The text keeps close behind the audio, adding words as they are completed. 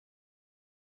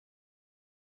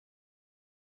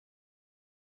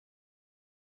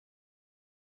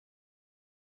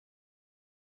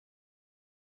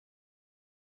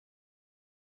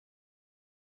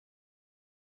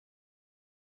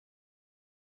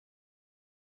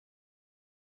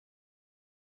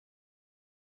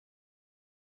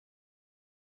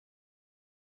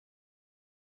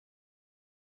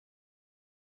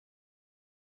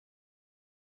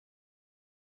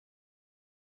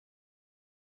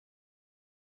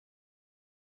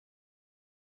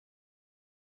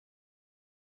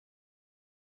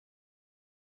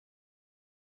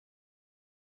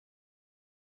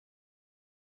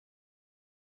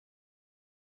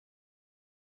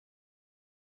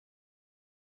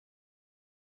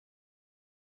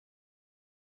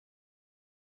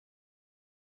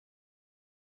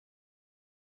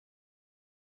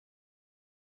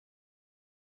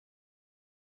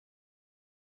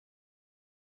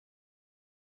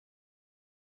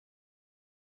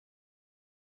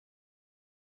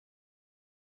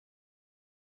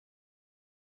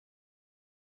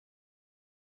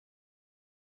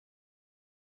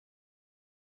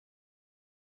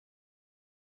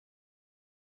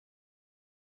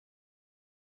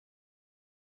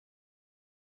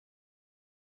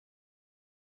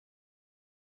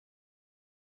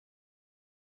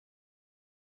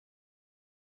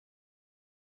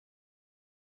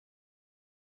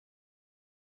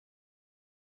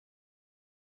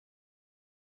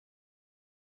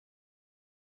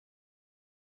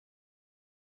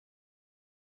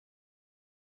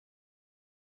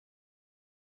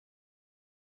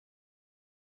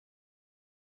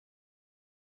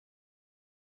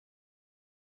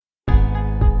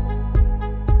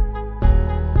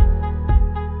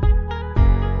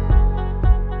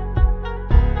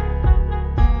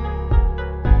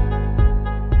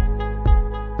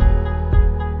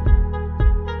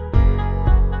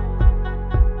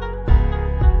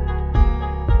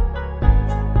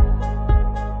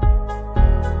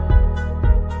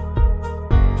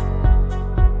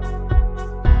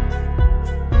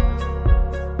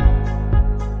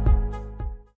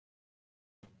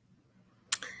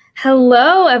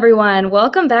Hello, everyone.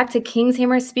 Welcome back to King's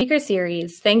Hammer Speaker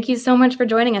Series. Thank you so much for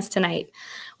joining us tonight.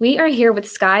 We are here with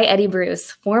Skye Eddy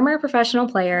Bruce, former professional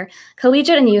player,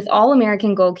 collegiate and youth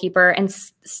All-American goalkeeper, and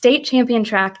state champion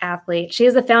track athlete. She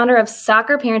is the founder of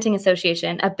Soccer Parenting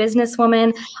Association, a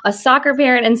businesswoman, a soccer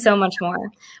parent, and so much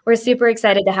more. We're super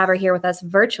excited to have her here with us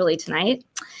virtually tonight.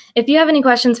 If you have any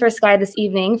questions for Skye this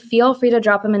evening, feel free to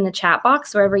drop them in the chat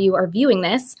box wherever you are viewing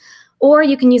this, or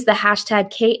you can use the hashtag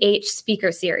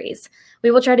 #KHSpeakerSeries. We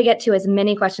will try to get to as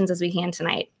many questions as we can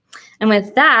tonight. And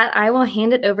with that, I will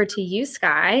hand it over to you,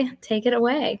 Skye. Take it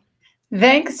away.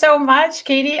 Thanks so much,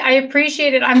 Katie. I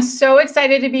appreciate it. I'm so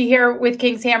excited to be here with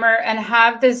King's Hammer and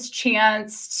have this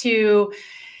chance to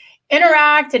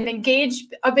interact and engage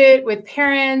a bit with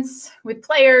parents, with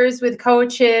players, with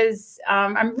coaches.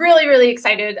 I'm really, really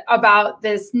excited about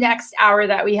this next hour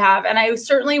that we have. And I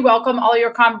certainly welcome all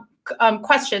your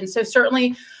questions. So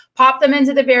certainly pop them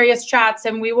into the various chats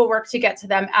and we will work to get to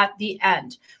them at the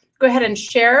end. Go ahead and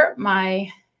share my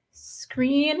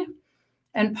screen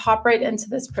and pop right into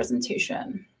this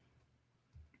presentation.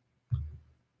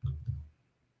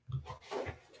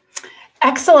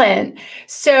 Excellent.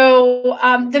 So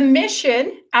the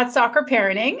mission at Soccer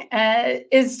Parenting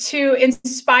is to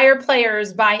inspire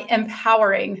players by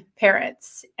empowering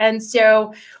parents. And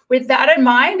so with that in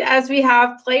mind, as we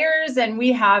have players and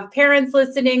we have parents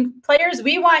listening, players,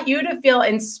 we want you to feel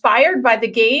inspired by the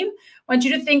game. I want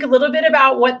you to think a little bit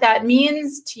about what that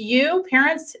means to you.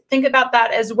 Parents, think about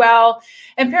that as well.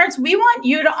 And parents, we want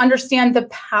you to understand the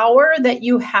power that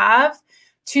you have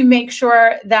to make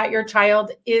sure that your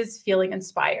child is feeling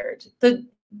inspired.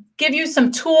 Give you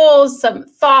some tools, some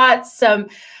thoughts, some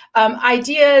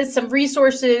ideas, some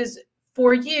resources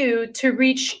for you to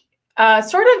reach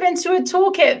sort of into a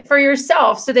toolkit for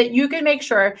yourself so that you can make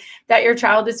sure that your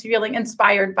child is feeling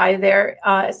inspired by their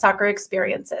soccer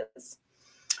experiences.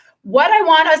 What I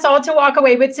want us all to walk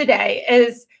away with today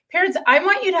is, parents, I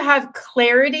want you to have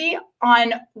clarity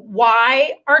on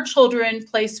why our children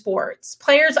play sports.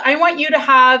 Players, I want you to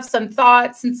have some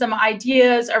thoughts and some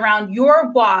ideas around your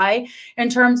why in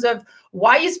terms of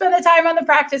why you spend the time on the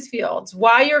practice fields,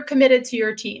 why you're committed to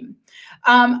your team.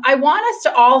 I want us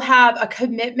to all have a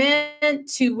commitment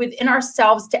to within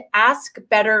ourselves to ask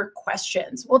better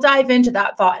questions. We'll dive into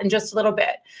that thought in just a little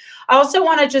bit. I also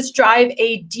want to just drive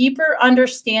a deeper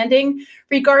understanding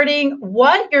regarding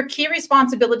what your key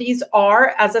responsibilities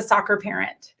are as a soccer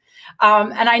parent.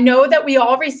 And I know that we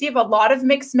all receive a lot of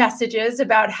mixed messages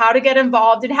about how to get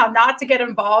involved and how not to get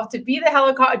involved, to be the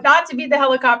not to be the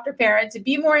helicopter parent, to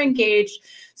be more engaged.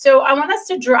 So I want us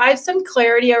to drive some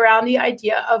clarity around the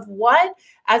idea of what,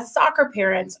 as soccer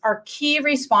parents, our key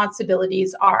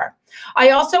responsibilities are. I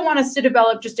also want us to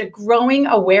develop just a growing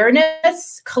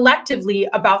awareness collectively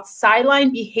about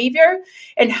sideline behavior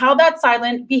and how that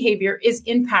silent behavior is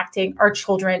impacting our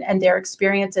children and their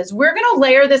experiences. We're going to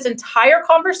layer this entire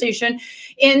conversation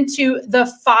into the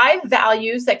 5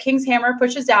 values that King's Hammer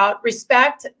pushes out: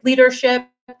 respect, leadership,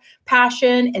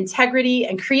 passion, integrity,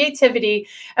 and creativity.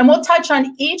 And we'll touch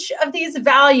on each of these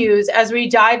values as we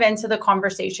dive into the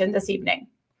conversation this evening.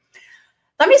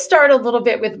 Let me start a little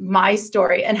bit with my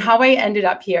story and how I ended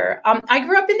up here. I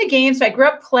grew up in the game, so I grew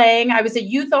up playing. I was a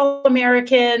youth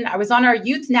All-American. I was on our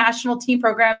youth national team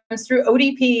programs through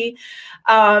ODP,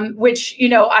 which, you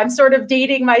know, I'm sort of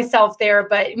dating myself there.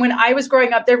 But when I was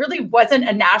growing up, there really wasn't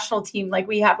a national team like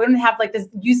we have. We didn't have like this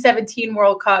U17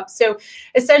 World Cup. So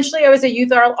essentially, I was a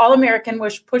youth All-American,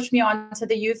 which pushed me on to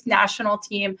the youth national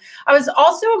team. I was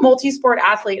also a multi-sport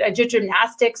athlete. I did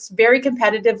gymnastics very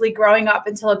competitively growing up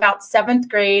until about 7th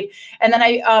grade. And then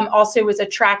I also was a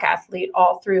track athlete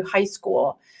all through high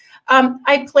school.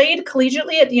 I played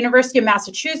collegiately at the University of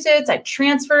Massachusetts. I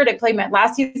transferred. I played my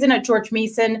last season at George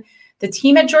Mason. The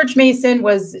team at George Mason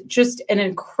was just an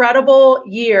incredible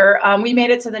year. We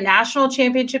made it to the national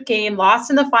championship game, lost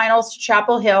in the finals to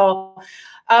Chapel Hill.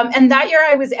 And that year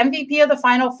I was MVP of the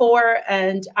Final Four,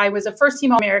 and I was a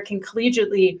first-team All-American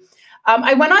collegiately.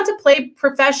 I went on to play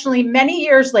professionally many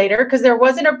years later because there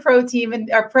wasn't a pro team in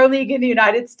our pro league in the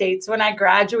United States when I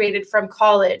graduated from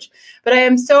college. But I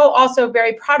am so also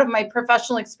very proud of my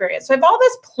professional experience. So I have all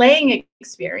this playing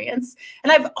experience,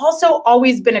 and I've also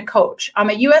always been a coach. I'm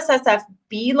a USSF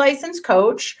B licensed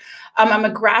coach. I'm a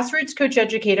grassroots coach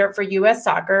educator for U.S.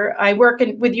 Soccer. I work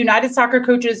with United Soccer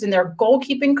coaches in their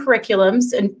goalkeeping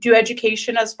curriculums and do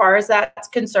education as far as that's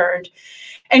concerned.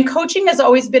 And coaching has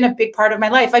always been a big part of my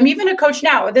life. I'm even a coach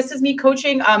now. This is me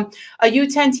coaching a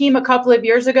U10 team a couple of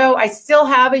years ago. I still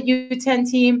have a U10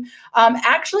 team.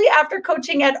 Actually, after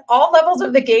coaching at all levels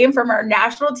of the game, from our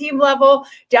national team level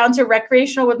down to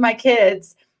recreational with my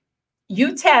kids,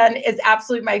 U10 is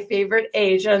absolutely my favorite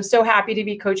age, and I'm so happy to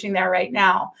be coaching there right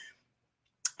now.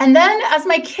 And then as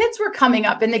my kids were coming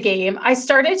up in the game, I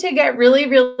started to get really,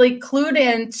 really clued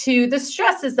into the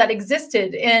stresses that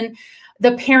existed in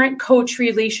the parent-coach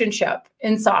relationship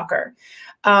in soccer.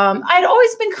 I'd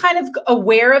always been kind of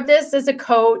aware of this as a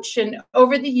coach. And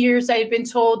over the years, I had been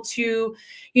told to,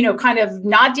 kind of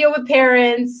not deal with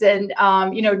parents and,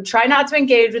 try not to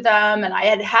engage with them. And I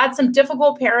had had some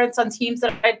difficult parents on teams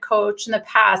that I'd coached in the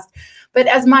past. But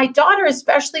as my daughter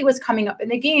especially was coming up in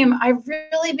the game, I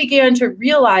really began to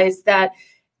realize that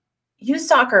youth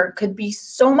soccer could be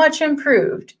so much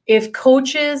improved if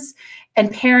coaches and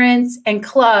parents and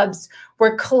clubs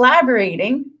were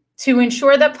collaborating to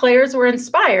ensure that players were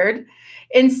inspired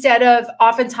instead of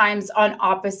oftentimes on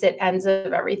opposite ends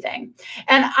of everything.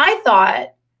 And I thought,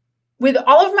 with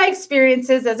all of my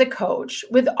experiences as a coach,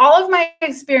 with all of my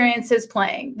experiences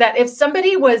playing, that if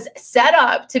somebody was set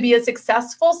up to be a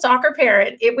successful soccer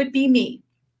parent, it would be me.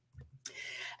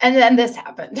 And then this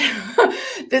happened.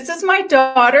 This is my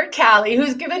daughter, Callie,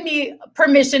 who's given me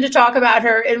permission to talk about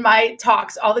her in my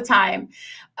talks all the time.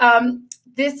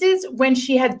 This is when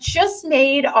she had just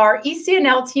made our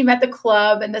ECNL team at the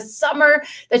club, and the summer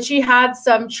that she had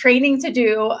some training to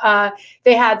do,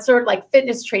 they had sort of like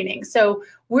fitness training. So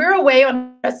we're away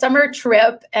on a summer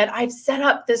trip, and I've set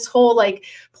up this whole like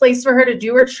place for her to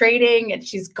do her training, and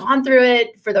she's gone through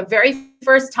it for the very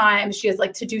first time. She has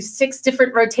like to do 6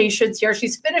 different rotations here.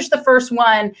 She's finished the first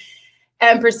one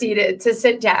and proceeded to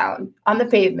sit down on the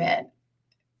pavement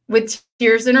with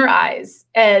tears in her eyes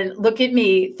and look at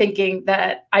me thinking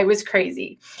that I was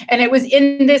crazy. And it was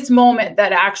in this moment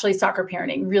that actually soccer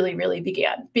parenting really, really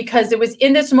began, because it was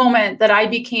in this moment that I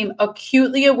became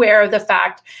acutely aware of the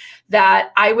fact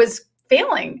that I was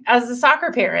failing as a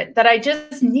soccer parent, that I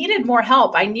just needed more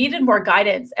help. I needed more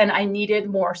guidance, and I needed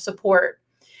more support.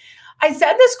 I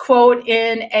said this quote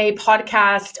in a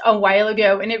podcast a while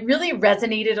ago, and it really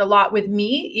resonated a lot with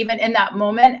me, even in that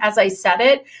moment as I said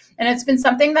it. And it's been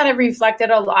something that I've reflected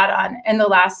a lot on in the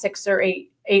last 6 or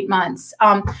 8 months.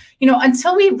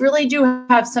 Until we really do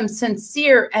have some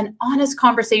sincere and honest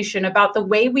conversation about the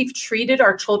way we've treated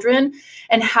our children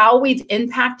and how we've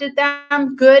impacted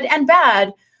them, good and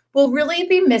bad, we'll really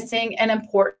be missing an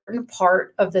important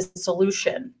part of the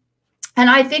solution. And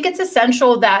I think it's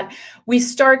essential that we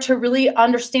start to really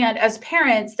understand as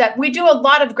parents that we do a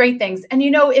lot of great things. And,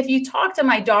 if you talk to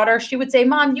my daughter, she would say,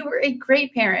 "Mom, you were a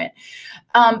great parent."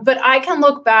 But I can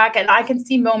look back and I can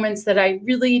see moments that I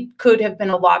really could have been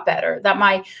a lot better, that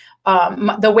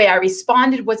the way I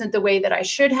responded wasn't the way that I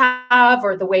should have,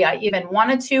 or the way I even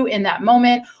wanted to in that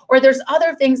moment, or there's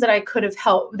other things that could have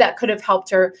helped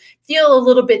her feel a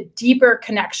little bit deeper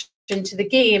connection to the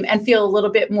game and feel a little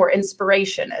bit more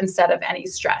inspiration instead of any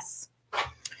stress.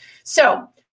 So,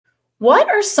 what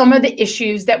are some of the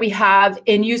issues that we have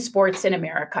in youth sports in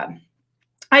America?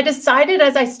 I decided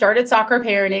as I started soccer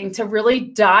parenting to really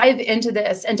dive into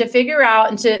this and to figure out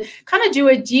and to kind of do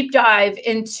a deep dive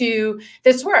into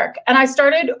this work. And I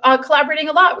started collaborating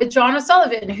a lot with John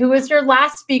O'Sullivan, who was your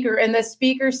last speaker in this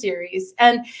speaker series.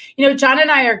 And, John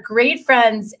and I are great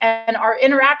friends, and our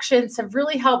interactions have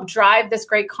really helped drive this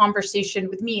great conversation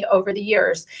with me over the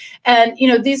years. And,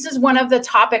 this is one of the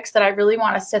topics that I really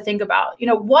want us to think about.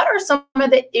 What are some of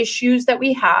the issues that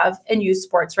we have in youth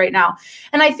sports right now?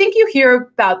 And I think you hear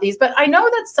about these, but I know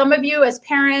that some of you as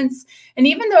parents, and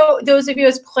even though those of you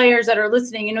as players that are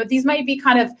listening, these might be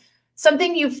kind of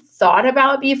something you've thought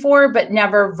about before, but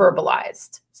never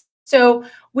verbalized. So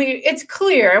it's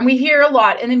clear, and we hear a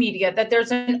lot in the media, that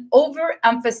there's an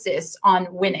overemphasis on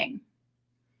winning.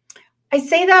 I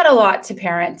say that a lot to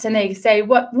parents, and they say,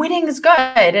 winning is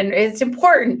good and it's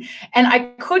important. And I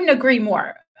couldn't agree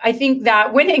more. I think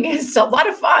that winning is a lot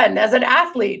of fun as an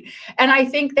athlete. And I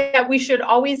think that we should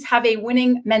always have a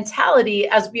winning mentality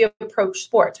as we approach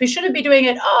sports. We shouldn't be doing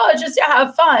it, just to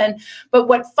have fun. But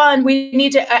we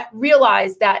need to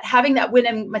realize that having that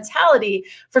winning mentality,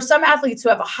 for some athletes who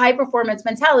have a high performance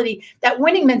mentality, that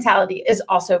winning mentality is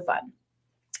also fun.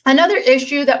 Another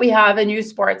issue that we have in youth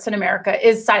sports in America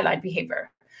is sideline behavior.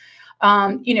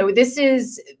 This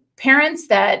is parents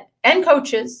and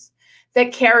coaches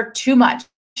that care too much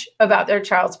about their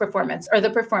child's performance or the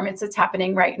performance that's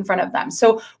happening right in front of them.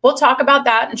 So we'll talk about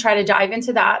that and try to dive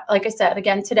into that, like I said,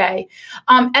 again today.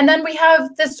 And then we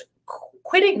have this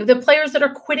quitting, the players that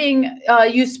are quitting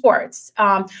youth sports.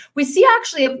 We see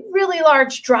actually a really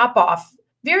large drop-off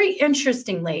very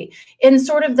interestingly, in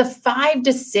sort of the 5 to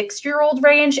 6-year-old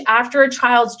range, after a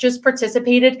child's just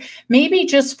participated, maybe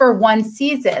just for one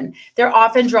season, they're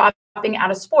often dropping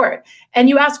out of sport. And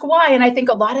you ask why, and I think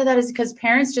a lot of that is because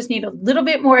parents just need a little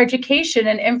bit more education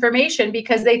and information,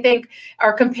 because they think,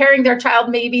 are comparing their child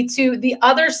maybe to the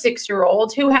other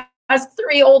 6-year-old who has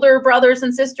 3 older brothers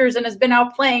and sisters and has been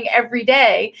out playing every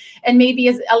day and maybe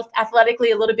is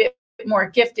athletically a little bit more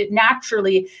gifted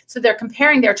naturally. So they're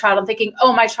comparing their child and thinking,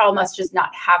 oh, my child must just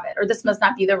not have it, or this must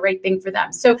not be the right thing for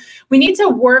them. So we need to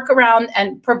work around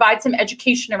and provide some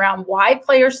education around why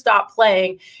players stop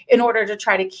playing in order to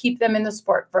try to keep them in the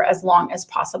sport for as long as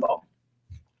possible.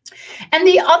 And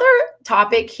the other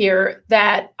topic here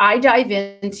that I dive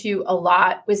into a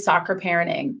lot with soccer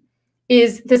parenting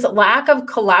is this lack of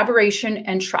collaboration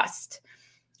and trust.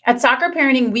 At Soccer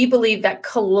Parenting, we believe that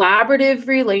collaborative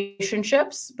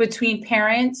relationships between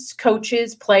parents,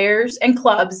 coaches, players, and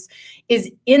clubs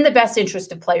is in the best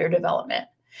interest of player development.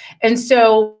 And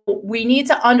so we need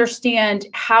to understand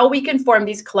how we can form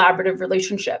these collaborative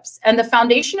relationships. And the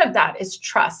foundation of that is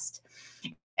trust.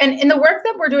 And in the work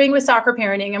that we're doing with Soccer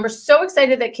Parenting, and we're so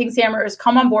excited that King's Hammer has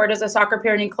come on board as a Soccer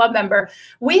Parenting Club member,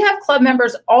 we have club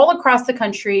members all across the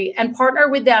country and partner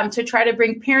with them to try to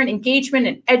bring parent engagement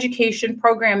and education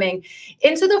programming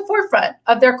into the forefront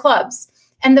of their clubs.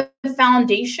 And the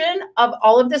foundation of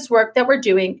all of this work that we're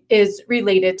doing is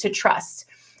related to trust.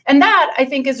 And that, I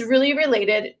think, is really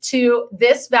related to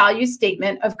this value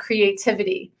statement of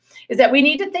creativity, is that we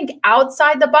need to think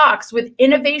outside the box with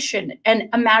innovation and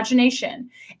imagination.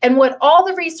 And what all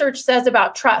the research says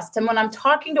about trust, and when I'm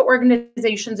talking to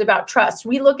organizations about trust,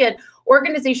 we look at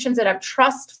organizations that have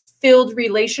trust-filled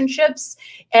relationships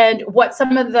and what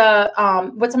some of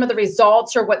the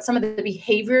results or what some of the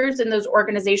behaviors in those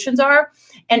organizations are.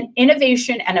 And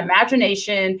innovation and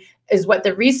imagination is what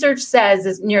the research says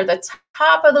is near the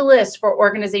top of the list for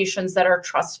organizations that are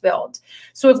trust-filled.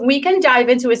 So if we can dive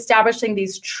into establishing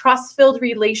these trust-filled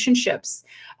relationships,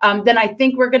 then I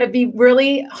think we're going to be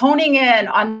really honing in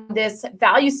on this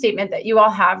value statement that you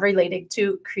all have related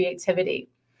to creativity.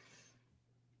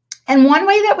 And one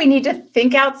way that we need to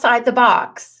think outside the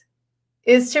box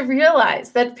is to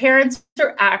realize that parents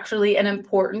are actually an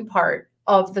important part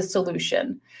of the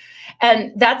solution.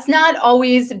 And that's not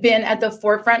always been at the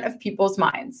forefront of people's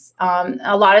minds.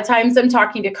 A lot of times I'm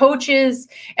talking to coaches,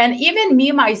 and even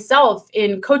me myself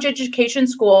in coach education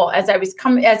school, as I was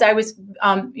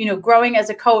growing as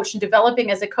a coach and developing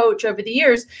as a coach over the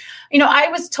years, I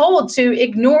was told to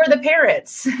ignore the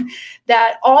parents,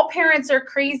 that all parents are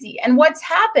crazy. And what's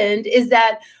happened is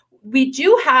that we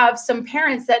do have some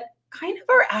parents that kind of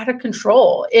are out of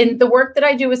control. In the work that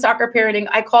I do with soccer parenting,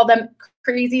 I call them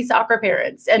crazy soccer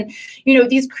parents. And,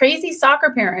 these crazy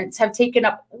soccer parents have taken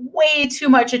up way too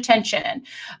much attention.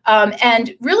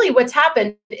 And really what's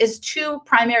happened is 2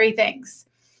 primary things.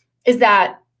 Is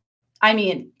that,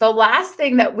 the last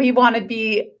thing that we want to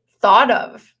be thought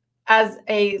of as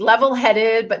a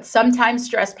level-headed but sometimes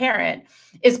stressed parent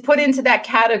is put into that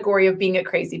category of being a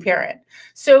crazy parent.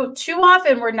 So too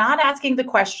often we're not asking the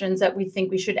questions that we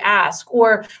think we should ask,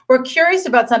 or we're curious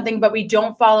about something, but we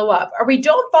don't follow up, or we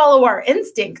don't follow our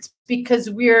instincts because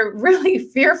we're really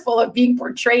fearful of being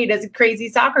portrayed as a crazy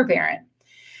soccer parent.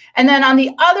 And then on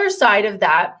the other side of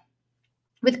that,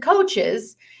 with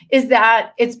coaches, is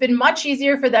that it's been much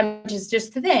easier for them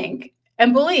just to think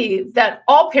and believe that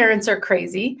all parents are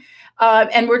crazy,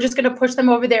 and we're just going to push them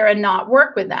over there and not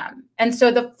work with them. And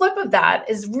so the flip of that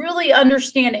is really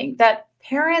understanding that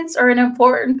parents are an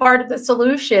important part of the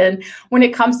solution when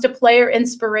it comes to player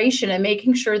inspiration and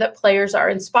making sure that players are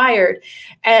inspired,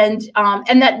 and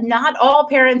that not all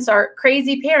parents are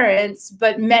crazy parents,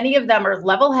 but many of them are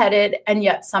level-headed and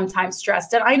yet sometimes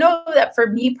stressed. And I know that for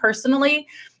me personally,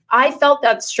 I felt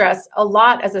that stress a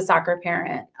lot as a soccer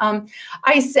parent.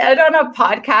 I said on a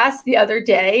podcast the other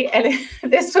day, and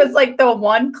this was like the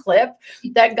one clip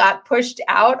that got pushed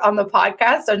out on the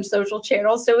podcast on social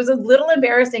channels, so it was a little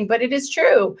embarrassing, but it is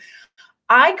true.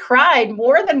 I cried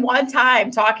more than one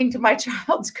time talking to my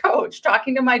child's coach,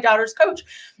 talking to my daughter's coach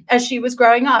as she was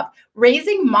growing up.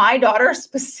 Raising my daughter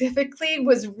specifically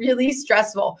was really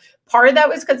stressful. Part of that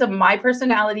was because of my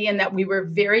personality and that we were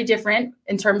very different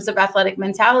in terms of athletic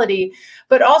mentality.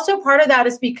 But also part of that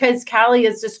is because Callie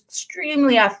is this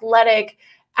extremely athletic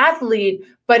athlete,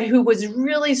 but who was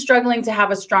really struggling to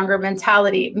have a stronger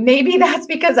mentality. Maybe that's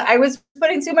because I was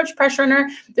putting too much pressure on her.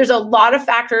 There's a lot of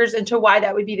factors into why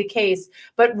that would be the case.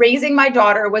 But raising my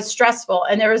daughter was stressful.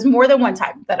 And there was more than one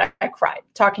time that I cried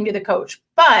talking to the coach.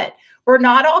 But we're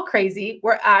not all crazy.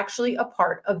 We're actually a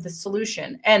part of the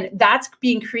solution. And that's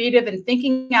being creative and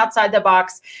thinking outside the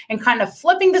box and kind of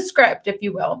flipping the script, if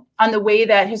you will, on the way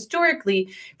that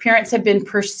historically parents have been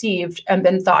perceived and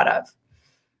been thought of.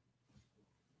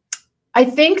 I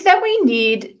think that we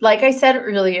need, like I said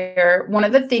earlier, one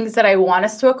of the things that I want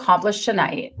us to accomplish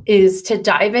tonight is to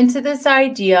dive into this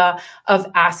idea of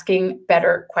asking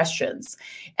better questions.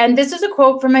 And this is a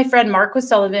quote from my friend Mark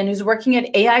O'Sullivan, who's working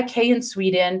at AIK in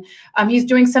Sweden. He's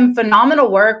doing some phenomenal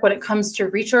work when it comes to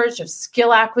research of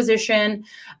skill acquisition.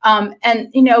 And,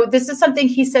 you know, this is something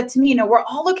he said to me, you know, we're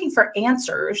all looking for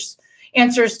answers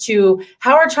to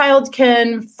how our child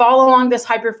can follow along this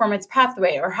high performance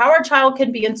pathway, or how our child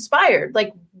can be inspired.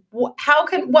 Like, what are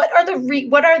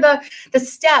the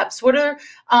steps?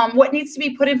 What needs to be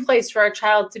put in place for our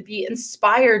child to be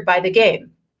inspired by the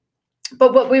game?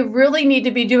 But what we really need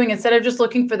to be doing, instead of just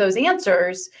looking for those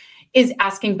answers, is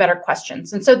asking better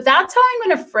questions. And so that's how I'm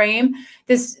going to frame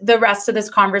the rest of this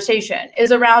conversation,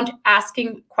 is around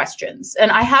asking questions.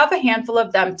 And I have a handful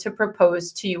of them to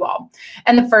propose to you all.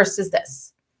 And the first is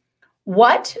this: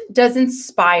 what does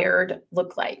inspired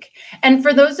look like? And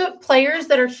for those players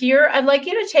that are here, I'd like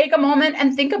you to take a moment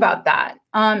and think about that.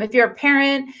 If you're a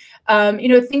parent, you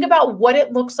know, think about what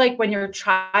it looks like when your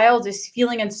child is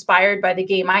feeling inspired by the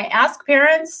game. I ask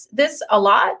parents this a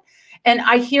lot. And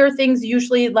I hear things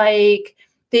usually like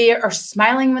they are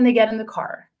smiling when they get in the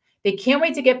car. They can't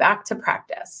wait to get back to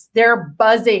practice. They're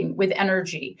buzzing with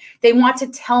energy. They want to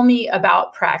tell me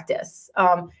about practice.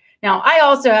 Now, I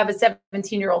also have a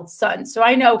 17-year-old son, so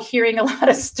I know hearing a lot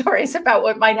of stories about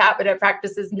what might happen at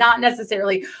practice is not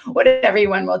necessarily what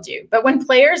everyone will do. But when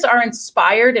players are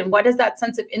inspired, and what does that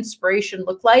sense of inspiration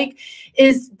look like,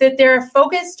 is that they're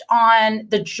focused on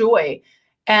the joy,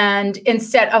 and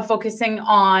instead of focusing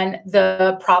on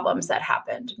the problems that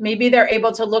happened. Maybe they're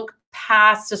able to look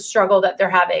past a struggle that they're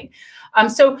having.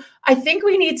 So I think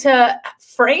we need to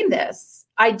frame this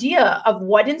idea of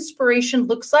what inspiration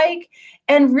looks like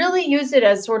and really use it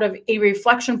as sort of a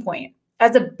reflection point,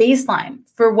 as a baseline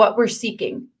for what we're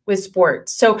seeking with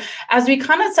sports. So as we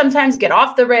kind of sometimes get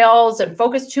off the rails and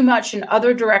focus too much in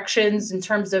other directions in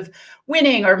terms of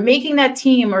winning or making that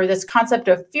team, or this concept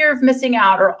of fear of missing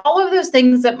out, or all of those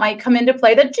things that might come into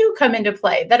play, that do come into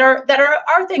play, that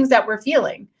are things that we're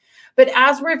feeling. But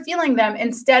as we're feeling them,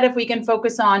 instead, if we can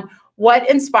focus on what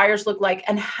inspires look like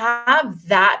and have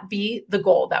that be the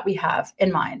goal that we have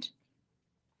in mind.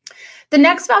 The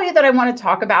next value that I want to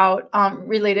talk about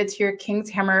related to your King's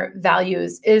Hammer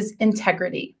values is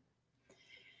integrity.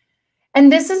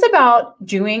 And this is about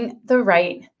doing the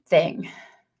right thing.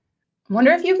 I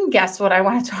wonder if you can guess what I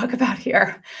want to talk about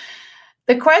here.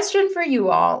 The question for you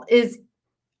all is,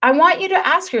 I want you to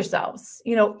ask yourselves,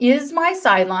 you know, is my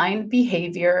sideline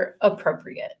behavior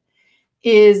appropriate?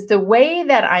 Is the way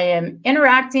that I am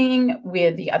interacting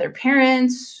with the other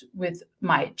parents, with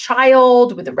my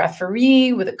child, with the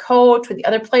referee, with the coach, with the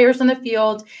other players on the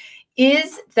field,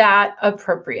 is that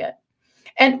appropriate?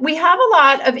 And we have a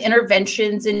lot of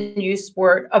interventions in youth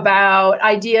sport about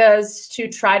ideas to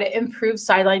try to improve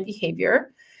sideline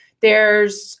behavior.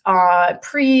 There's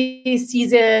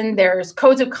pre-season, there's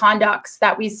codes of conducts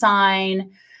that we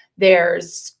sign,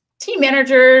 there's team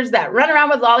managers that run around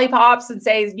with lollipops and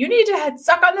say, you need to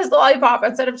suck on this lollipop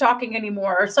instead of talking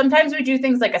anymore. Or sometimes we do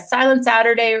things like a silent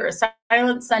Saturday or a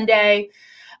silent Sunday.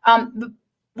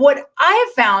 What I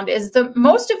have found is the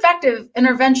most effective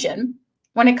intervention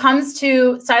when it comes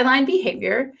to sideline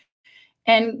behavior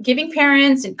and giving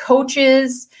parents and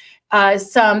coaches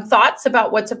some thoughts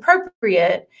about what's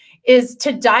appropriate is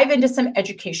to dive into some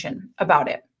education about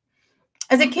it.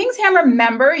 As a King's Hammer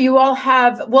member, you all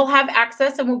will have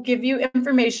access, and we'll give you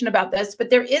information about this, but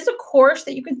there is a course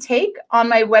that you can take on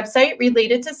my website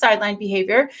related to sideline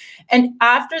behavior. And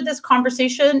after this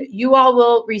conversation, you all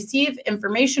will receive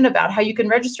information about how you can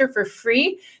register for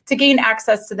free to gain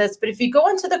access to this. But if you go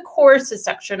into the courses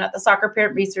section at the Soccer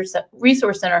Parent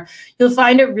Resource Center, you'll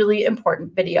find a really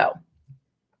important video.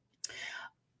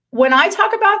 When I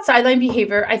talk about sideline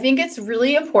behavior, I think it's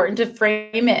really important to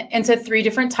frame it into 3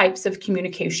 different types of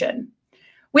communication.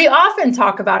 We often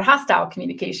talk about hostile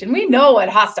communication. We know what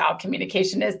hostile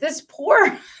communication is. This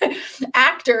poor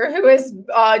actor who has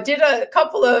did a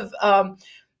couple of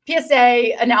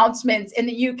PSA announcements in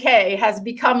the UK has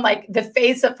become like the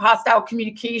face of hostile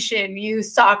communication, youth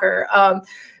soccer.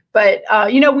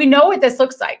 You know, we know what this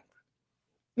looks like.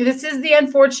 This is the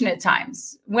unfortunate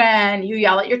times when you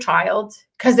yell at your child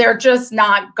because they're just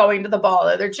not going to the ball,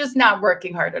 or they're just not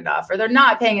working hard enough, or they're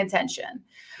not paying attention.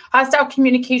 Hostile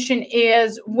communication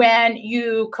is when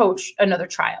you coach another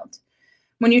child,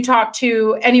 when you talk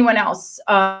to anyone else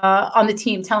on the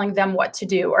team, telling them what to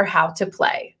do or how to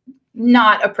play.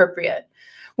 Not appropriate.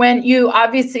 When you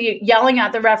obviously yelling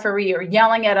at the referee or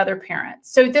yelling at other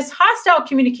parents. So this hostile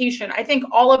communication, I think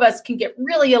all of us can get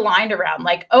really aligned around,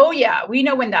 like, oh yeah, we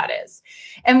know when that is.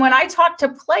 And when I talk to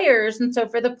players, and so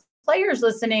for the players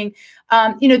listening,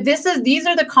 these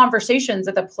are the conversations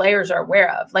that the players are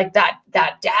aware of, like that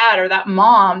dad or that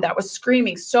mom that was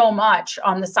screaming so much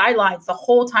on the sidelines the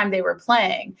whole time they were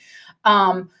playing.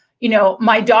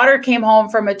 My daughter came home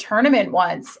from a tournament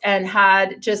once and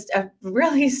had just a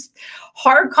really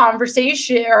hard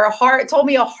conversation, told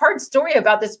me a hard story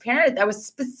about this parent that was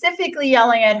specifically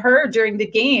yelling at her during the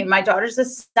game. My daughter's a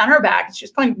center back. She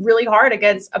was playing really hard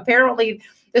against apparently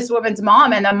this woman's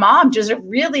mom, and the mom just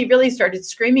really, really started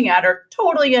screaming at her,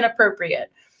 totally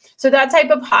inappropriate. So that type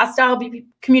of hostile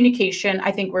communication,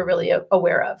 I think we're really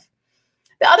aware of.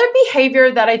 The other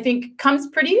behavior that I think comes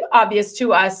pretty obvious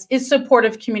to us is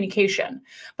supportive communication.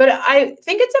 But I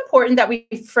think it's important that we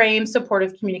frame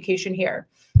supportive communication here.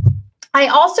 I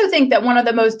also think that one of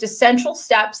the most essential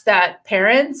steps that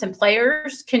parents and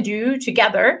players can do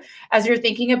together, as you're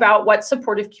thinking about what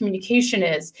supportive communication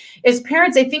is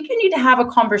parents, I think you need to have a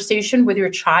conversation with your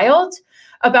child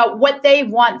about what they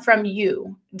want from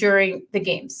you during the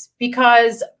games.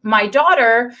 Because my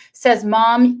daughter says,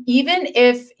 Mom, even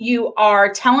if you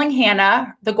are telling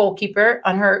Hannah, the goalkeeper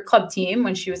on her club team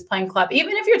when she was playing club,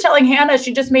 even if you're telling Hannah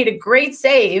she just made a great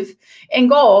save in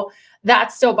goal,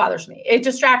 that still bothers me. It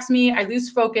distracts me. I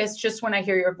lose focus just when I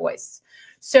hear your voice.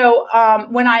 So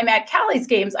when I'm at Callie's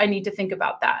games, I need to think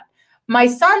about that. My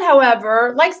son,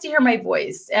 however, likes to hear my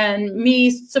voice, and me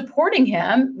supporting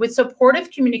him with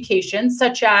supportive communication,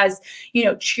 such as,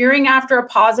 cheering after a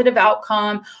positive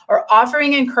outcome, or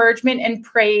offering encouragement and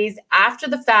praise after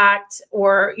the fact,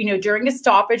 or, during a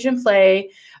stoppage in play.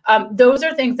 Those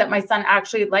are things that my son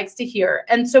actually likes to hear.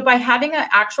 And so by having an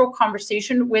actual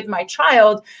conversation with my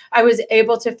child, I was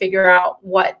able to figure out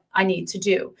what I need to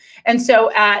do. And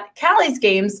so at Callie's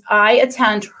games, I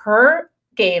attend her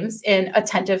games in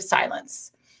attentive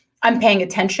silence. I'm paying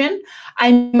attention.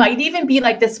 I might even be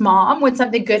like this mom when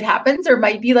something good happens, or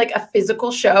might be like a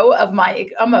physical show of my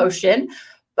emotion,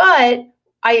 but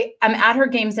I'm at her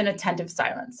games in attentive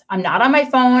silence. I'm not on my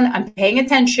phone. I'm paying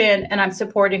attention, and I'm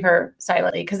supporting her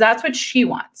silently because that's what she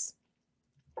wants.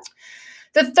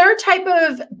 The third type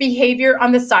of behavior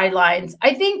on the sidelines,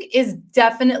 I think, is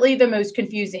definitely the most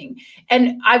confusing.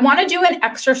 And I want to do an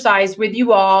exercise with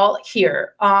you all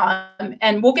here.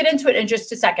 And we'll get into it in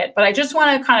just a second, but I just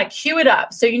want to kind of cue it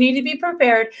up. So you need to be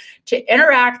prepared to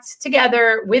interact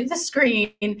together with the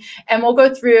screen. And we'll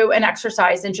go through an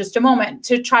exercise in just a moment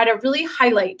to try to really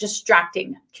highlight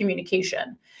distracting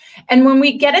communication. And when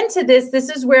we get into this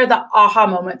is where the aha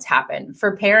moments happen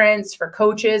for parents, for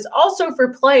coaches, also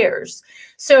for players.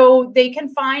 So they can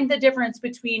find the difference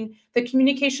between the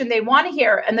communication they want to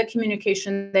hear and the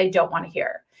communication they don't want to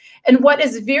hear. And what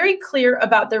is very clear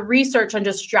about the research on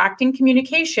distracting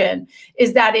communication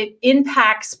is that it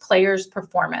impacts players'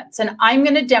 performance. And I'm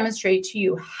going to demonstrate to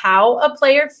you how a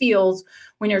player feels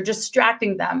when you're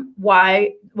distracting them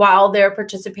while they're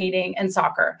participating in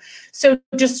soccer. So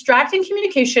distracting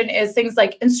communication is things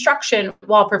like instruction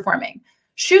while performing.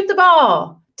 Shoot the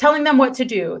ball, telling them what to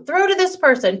do, throw to this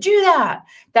person, do that.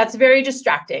 That's very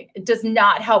distracting. It does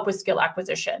not help with skill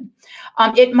acquisition.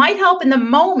 It might help in the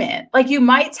moment. Like you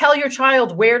might tell your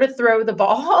child where to throw the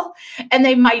ball and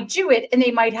they might do it and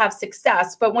they might have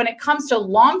success. But when it comes to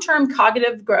long-term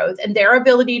cognitive growth and their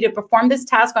ability to perform this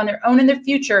task on their own in the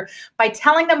future, by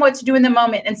telling them what to do in the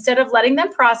moment, instead of letting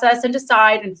them process and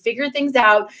decide and figure things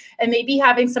out and maybe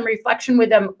having some reflection with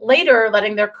them later,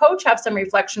 letting their coach have some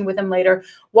reflection with them later,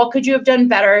 what could you have done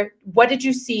better? What did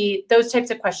you see? Those types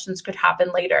of questions could happen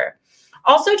later.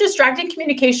 Also, distracting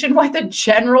communication, what the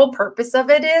general purpose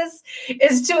of it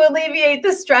is to alleviate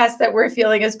the stress that we're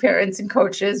feeling as parents and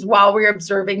coaches while we're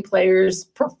observing players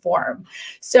perform.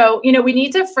 So, we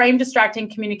need to frame distracting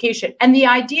communication. And the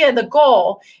idea, the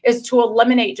goal is to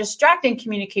eliminate distracting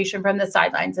communication from the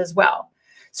sidelines as well.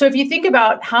 So if you think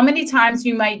about how many times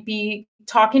you might be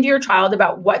talking to your child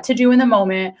about what to do in the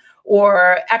moment,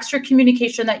 or extra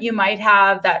communication that you might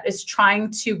have that is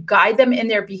trying to guide them in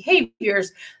their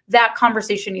behaviors, that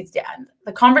conversation needs to end.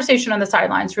 The conversation on the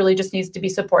sidelines really just needs to be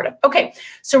supportive. Okay,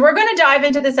 so we're going to dive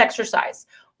into this exercise.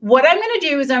 What I'm going to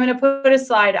do is I'm going to put a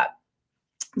slide up.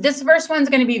 This first one's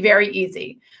going to be very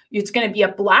easy. It's going to be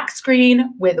a black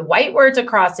screen with white words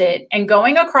across it. And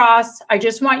going across, I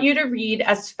just want you to read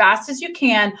as fast as you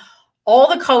can all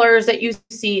the colors that you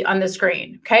see on the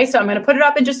screen. Okay, so I'm going to put it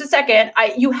up in just a second.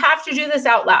 You have to do this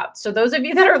out loud. So those of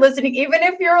you that are listening, even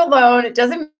if you're alone, it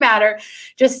doesn't matter.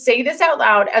 Just say this out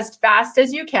loud as fast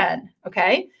as you can.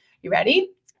 Okay, you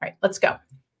ready? All right, let's go.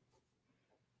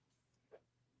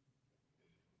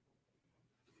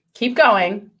 Keep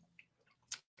going.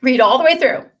 Read all the way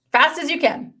through, fast as you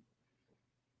can.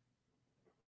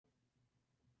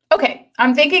 Okay,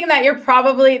 I'm thinking that you've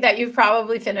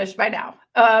probably finished by now.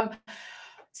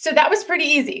 So that was pretty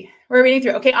easy. We're reading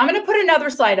through. Okay, I'm going to put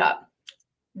another slide up.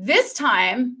 This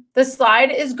time, the slide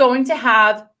is going to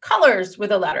have colors with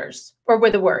the letters or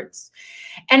with the words.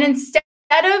 And instead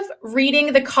of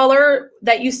reading the color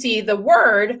that you see, the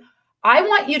word, I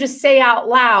want you to say out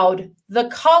loud the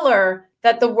color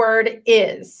that the word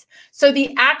is. So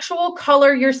the actual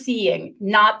color you're seeing,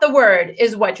 not the word,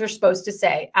 is what you're supposed to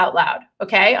say out loud.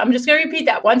 Okay, I'm just going to repeat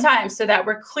that one time so that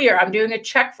we're clear. I'm doing a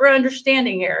check for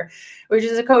understanding here, which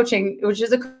is a coaching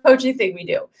thing we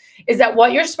do. Is that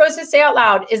what you're supposed to say out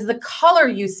loud is the color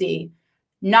you see,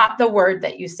 not the word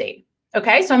that you see.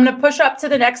 Okay, so I'm going to push up to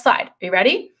the next slide. Are you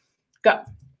ready? Go.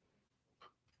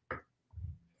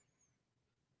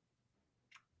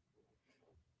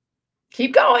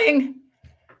 Keep going.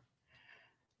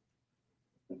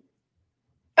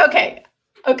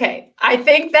 Okay. I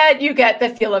think that you get the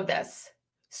feel of this.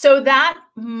 So that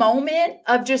moment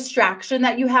of distraction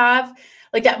that you have,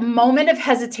 like that moment of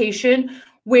hesitation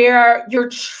where you're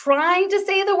trying to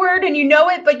say the word and you know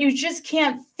it, but you just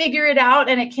can't figure it out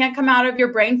and it can't come out of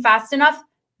your brain fast enough.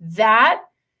 That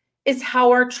is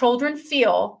how our children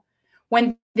feel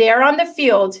when they're on the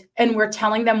field and we're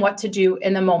telling them what to do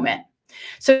in the moment.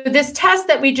 So this test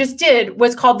that we just did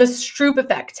was called the Stroop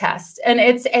effect test. And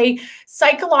it's a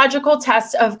psychological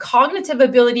test of cognitive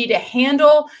ability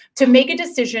to make a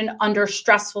decision under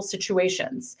stressful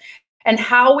situations and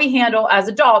how we handle as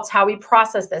adults, how we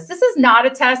process this. This is not a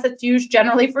test that's used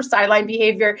generally for sideline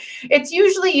behavior. It's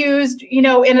usually used, in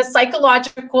a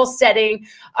psychological setting,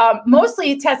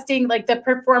 mostly testing like the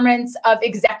performance of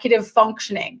executive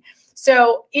functioning.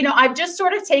 So, I've just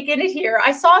sort of taken it here.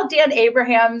 I saw Dan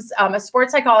Abrahams, a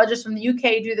sports psychologist from the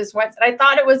UK, do this once, and I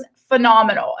thought it was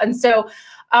phenomenal. And so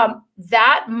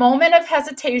that moment of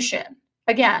hesitation,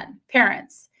 again,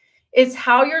 parents, is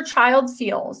how your child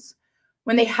feels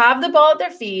when they have the ball at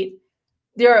their feet.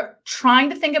 They're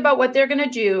trying to think about what they're going to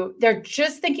do. They're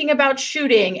just thinking about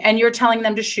shooting, and you're telling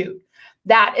them to shoot.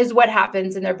 That is what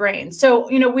happens in their brain. So,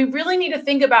 we really need to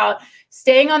think about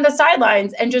staying on the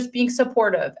sidelines and just being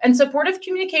supportive. And supportive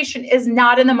communication is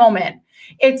not in the moment.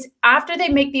 It's after they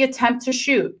make the attempt to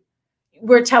shoot,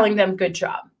 we're telling them good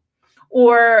job.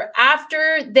 Or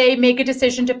after they make a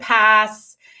decision to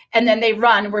pass and then they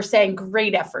run, we're saying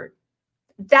great effort.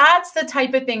 That's the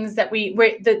type of things that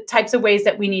the types of ways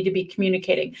that we need to be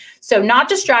communicating. So not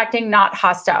distracting, not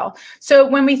hostile. So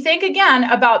when we think again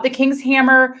about the King's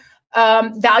Hammer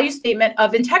value statement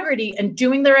of integrity and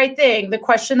doing the right thing, the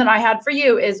question that I had for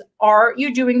you is, are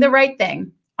you doing the right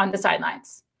thing on the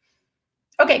sidelines?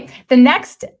 Okay, the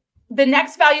next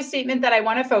value statement that I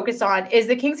want to focus on is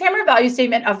the King's Hammer value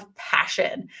statement of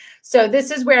passion. So this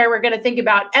is where we're going to think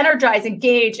about energize,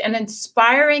 engage, and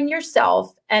inspiring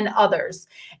yourself and others.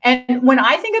 And when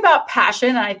I think about passion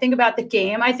and I think about the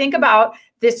game, I think about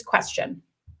this question.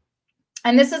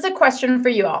 And this is a question for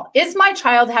you all. Is my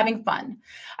child having fun?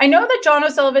 I know that John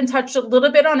O'Sullivan touched a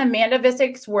little bit on Amanda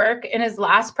Visick's work in his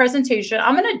last presentation.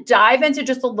 I'm going to dive into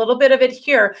just a little bit of it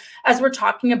here as we're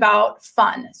talking about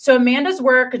fun. So Amanda's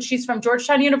work, and she's from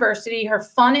Georgetown University, her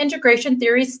fun integration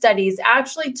theory studies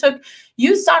actually took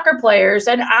youth soccer players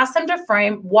and asked them to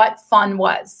frame what fun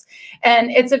was.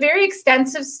 And it's a very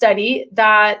extensive study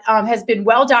that has been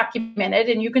well documented,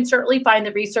 and you can certainly find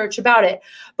the research about it.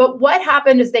 But what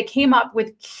happened is they came up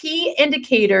with key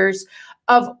indicators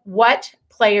of what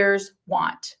players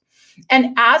want.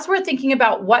 And as we're thinking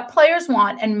about what players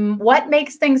want and what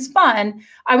makes things fun,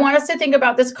 I want us to think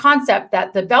about this concept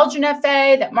that the Belgian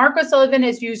FA, that Mark O'Sullivan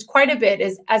has used quite a bit,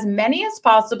 is as many as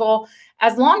possible,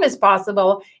 as long as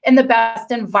possible, in the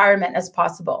best environment as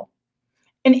possible.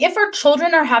 And if our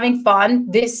children are having fun,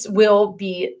 this will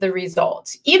be the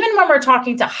result. Even when we're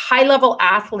talking to high-level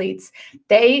athletes,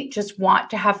 they just want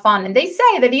to have fun. And they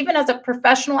say that even as a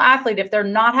professional athlete, if they're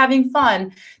not having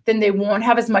fun, then they won't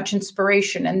have as much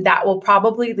inspiration, and that will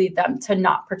probably lead them to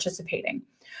not participating.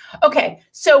 Okay,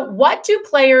 so what do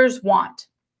players want?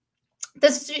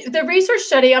 The research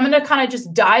study, I'm going to kind of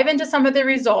just dive into some of the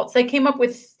results. They came up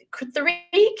with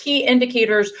three key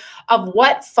indicators of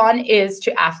what fun is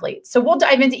to athletes. So we'll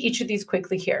dive into each of these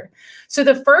quickly here. So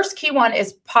the first key one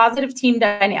is positive team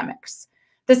dynamics.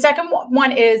 The second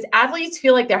one is athletes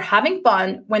feel like they're having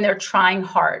fun when they're trying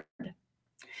hard.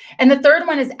 And the third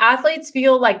one is athletes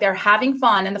feel like they're having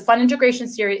fun. And the Fun Integration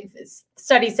Series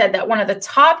study said that one of the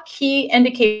top key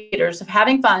indicators of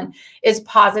having fun is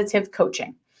positive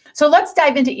coaching. So let's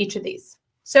dive into each of these.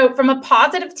 So from a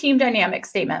positive team dynamic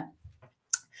statement,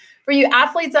 for you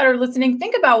athletes that are listening,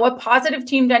 think about what positive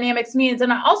team dynamics means.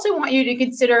 And I also want you to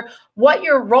consider what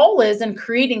your role is in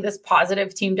creating this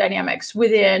positive team dynamics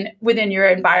within your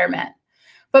environment.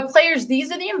 But players,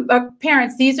 these are the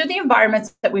parents, these are the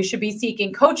environments that we should be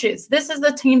seeking. Coaches, this is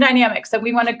the team dynamics that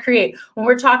we want to create. When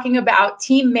we're talking about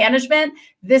team management,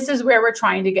 this is where we're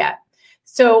trying to get.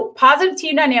 So positive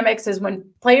team dynamics is when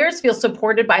players feel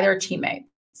supported by their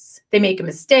teammates. They make a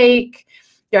mistake,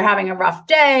 they're having a rough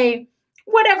day,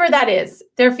 whatever that is,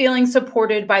 they're feeling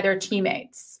supported by their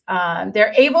teammates.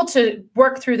 They're able to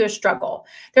work through their struggle.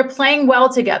 They're playing well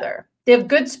together. They have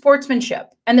good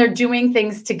sportsmanship and they're doing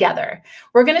things together.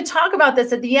 We're going to talk about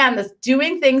this at the end, this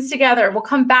doing things together. We'll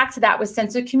come back to that with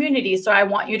sense of community. So I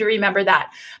want you to remember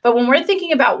that. But when we're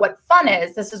thinking about what fun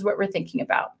is, this is what we're thinking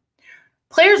about.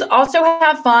 Players also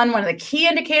have fun. One of the key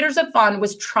indicators of fun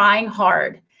was trying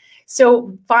hard.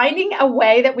 So finding a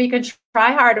way that we can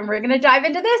try hard, and we're going to dive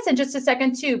into this in just a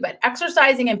second too, but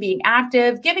exercising and being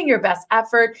active, giving your best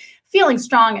effort, feeling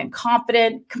strong and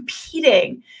confident,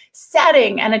 competing,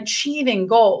 setting and achieving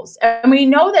goals. And we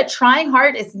know that trying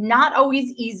hard is not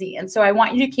always easy. And so I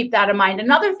want you to keep that in mind.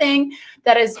 Another thing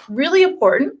that is really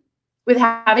important with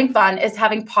having fun is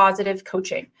having positive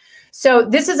coaching. So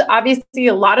this is obviously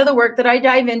a lot of the work that I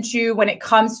dive into when it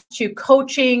comes to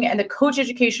coaching and the coach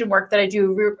education work that I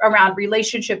do around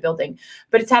relationship building,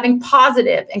 but it's having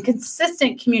positive and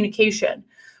consistent communication,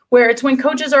 where it's when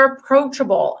coaches are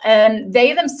approachable and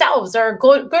they themselves are a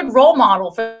good role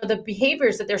model for the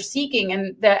behaviors that they're seeking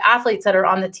and the athletes that are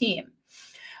on the team.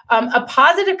 A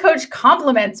positive coach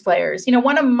compliments players. You know,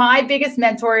 one of my biggest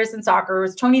mentors in soccer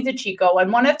was Tony DeChico,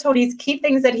 and one of Tony's key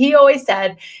things that he always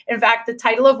said, in fact, the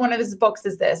title of one of his books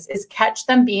is Catch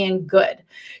Them Being Good.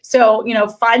 So, you know,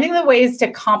 finding the ways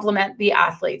to compliment the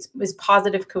athletes is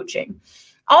positive coaching.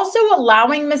 Also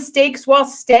allowing mistakes while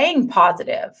staying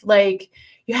positive. Like,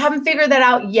 you haven't figured that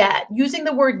out yet. Using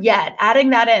the word yet, adding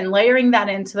that in, layering that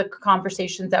into the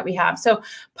conversations that we have. So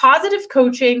positive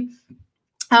coaching,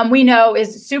 we know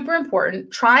is super important.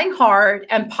 Trying hard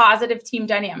and positive team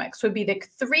dynamics would be the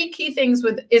three key things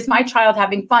with, is my child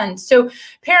having fun? So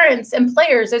parents and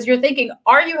players, as you're thinking,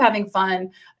 are you having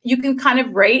fun? You can kind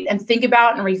of rate and think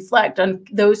about and reflect on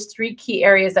those three key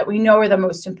areas that we know are the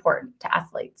most important to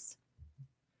athletes.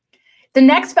 The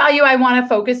next value I want to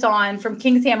focus on from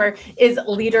King's Hammer is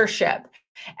leadership.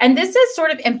 And this is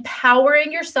sort of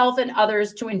empowering yourself and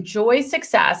others to enjoy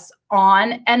success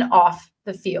on and off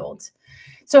the field.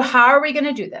 So how are we going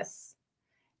to do this?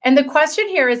 And the question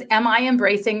here is, am I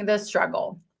embracing the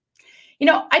struggle? You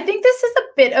know, I think this is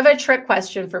a bit of a trick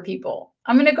question for people.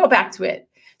 I'm going to go back to it.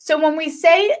 So when we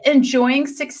say enjoying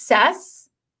success,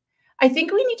 I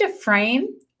think we need to frame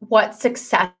what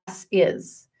success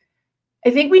is. I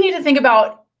think we need to think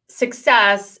about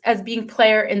success as being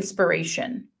player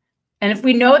inspiration. And if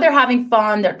we know they're having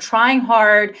fun, they're trying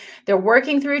hard, they're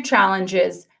working through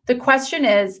challenges, the question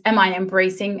is, am I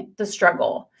embracing the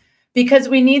struggle? Because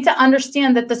we need to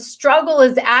understand that the struggle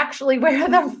is actually where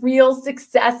the real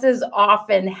successes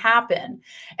often happen.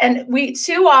 And we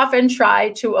too often try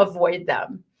to avoid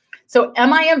them. So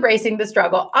am I embracing the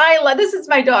struggle? This is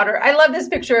my daughter. I love this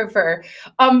picture of her.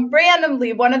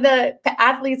 Randomly, one of the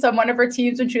athletes on one of her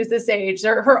teams when she was this age,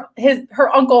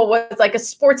 her uncle was like a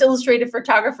Sports Illustrated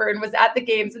photographer and was at the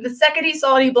games. And the second he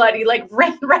saw any blood, he like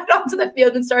ran right onto the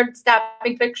field and started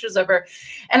snapping pictures of her.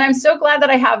 And I'm so glad that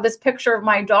I have this picture of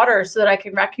my daughter so that I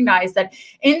can recognize that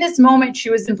in this moment, she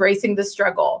was embracing the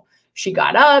struggle. She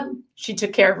got up, she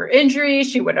took care of her injury,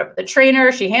 she went up to the trainer,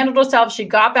 she handled herself, she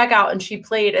got back out and she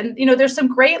played. And, you know, there's some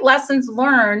great lessons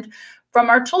learned from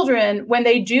our children when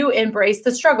they do embrace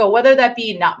the struggle, whether that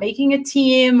be not making a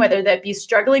team, whether that be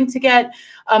struggling to get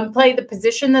play the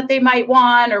position that they might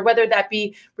want, or whether that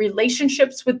be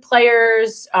relationships with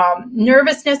players,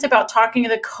 nervousness about talking to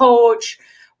the coach.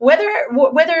 Whether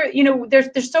you know,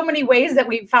 there's so many ways that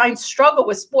we find struggle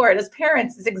with sport as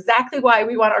parents is exactly why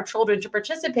we want our children to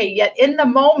participate. Yet in the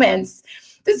moments,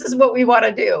 this is what we want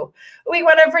to do. We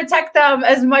want to protect them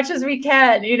as much as we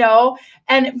can, you know,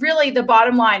 and really the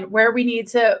bottom line where we need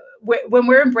to, when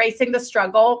we're embracing the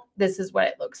struggle, this is what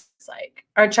it looks like.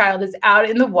 Our child is out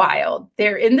in the wild.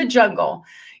 They're in the jungle.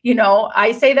 You know,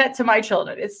 I say that to my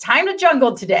children. It's time to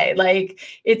jungle today. Like,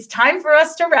 it's time for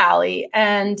us to rally.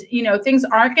 And, you know, things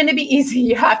aren't going to be easy.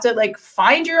 You have to like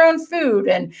find your own food,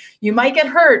 and you might get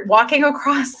hurt walking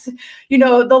across, you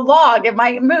know, the log. It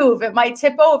might move, it might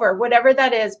tip over, whatever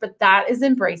that is. But that is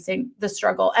embracing the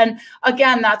struggle. And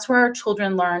again, that's where our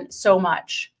children learn so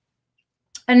much.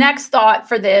 A next thought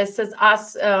for this is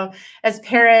us as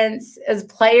parents, as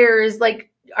players,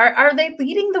 like, are they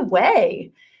leading the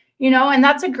way? You know, and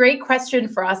that's a great question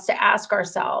for us to ask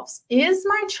ourselves. Is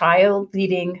my child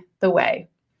leading the way?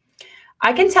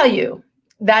 I can tell you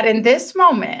that in this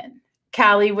moment,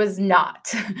 Callie was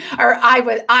not, or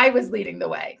I was leading the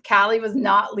way. Callie was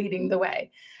not leading the way.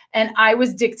 And I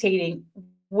was dictating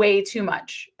way too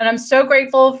much. And I'm so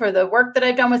grateful for the work that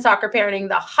I've done with soccer parenting,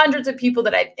 the hundreds of people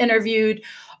that I've interviewed,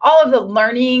 all of the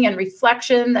learning and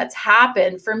reflection that's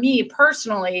happened for me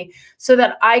personally, so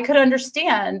that I could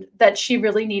understand that she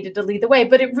really needed to lead the way.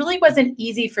 But it really wasn't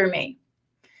easy for me.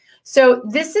 So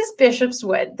this is Bishop's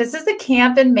Wood. This is the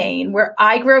camp in Maine where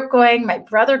I grew up going. My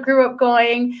brother grew up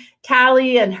going.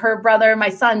 Callie and her brother, my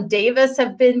son Davis,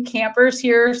 have been campers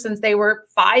here since they were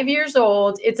 5 years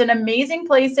old. It's an amazing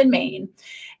place in Maine.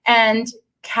 And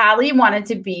Callie wanted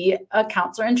to be a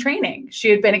counselor in training. She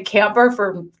had been a camper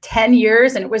for 10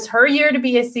 years, and it was her year to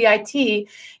be a CIT. It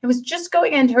was just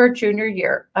going into her junior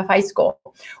year of high school,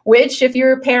 which, if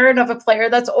you're a parent of a player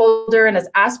that's older and has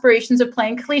aspirations of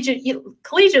playing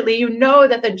collegiately, you know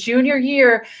that the junior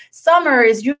year summer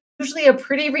is usually a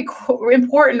pretty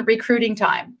important recruiting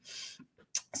time.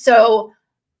 So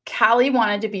Callie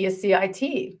wanted to be a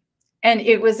CIT. And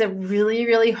it was a really,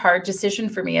 really hard decision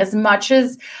for me. As much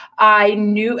as I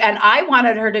knew, and I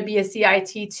wanted her to be a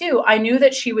CIT too, I knew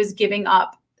that she was giving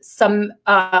up some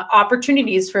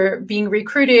opportunities for being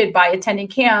recruited by attending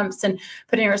camps and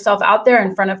putting herself out there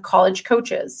in front of college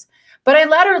coaches. But I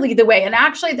let her lead the way. And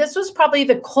actually, this was probably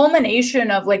the culmination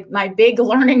of like my big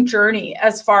learning journey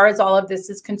as far as all of this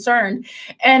is concerned.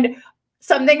 And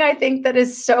something I think that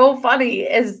is so funny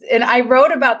is, and I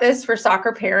wrote about this for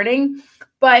Soccer Parenting,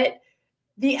 but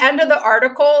the end of the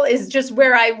article is just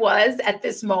where I was at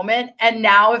this moment. And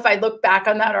now if I look back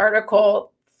on that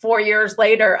article 4 years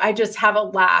later, I just have a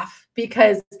laugh,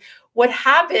 because what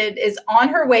happened is, on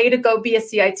her way to go be a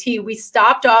CIT, we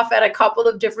stopped off at a couple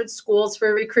of different schools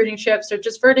for recruiting trips, or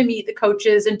just for her to meet the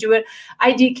coaches and do an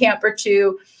ID camp or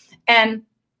two. And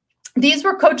these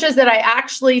were coaches that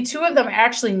two of them I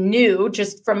actually knew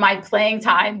just from my playing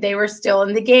time. They were still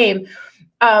in the game.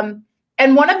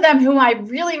 And one of them, whom I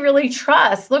really, really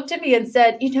trust, looked at me and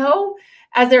said, you know,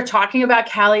 as they're talking about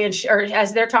Callie, or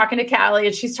as they're talking to Callie,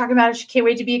 and she's talking about how she can't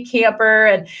wait to be a camper.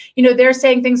 And, you know, they're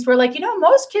saying things where like, you know,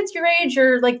 most kids your age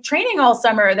are like training all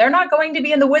summer. They're not going to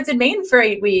be in the woods in Maine for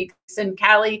 8 weeks. And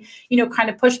Callie, you know,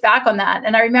 kind of pushed back on that.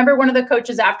 And I remember one of the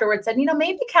coaches afterwards said, you know,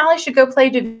 maybe Callie should go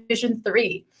play Division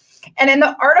III. And in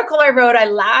the article I wrote, I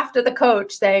laughed at the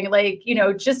coach saying, like, you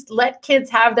know, just let kids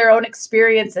have their own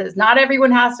experiences. Not everyone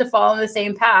has to follow the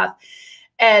same path.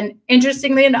 And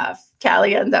interestingly enough,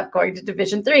 Callie ended up going to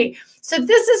Division III. So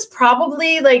this is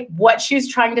probably like what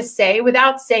she's trying to say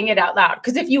without saying it out loud.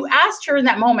 Because if you asked her in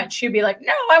that moment, she'd be like,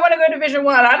 no, I want to go to Division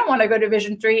I. I don't want to go to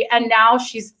Division III. And now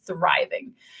she's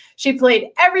thriving. She played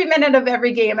every minute of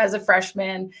every game as a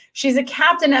freshman. She's a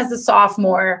captain as a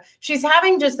sophomore. She's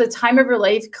having just the time of her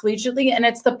life collegiately, and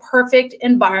it's the perfect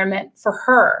environment for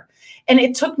her. And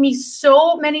it took me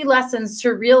so many lessons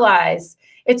to realize.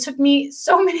 It took me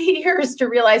so many years to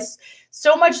realize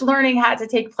so much learning had to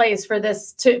take place for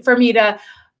me to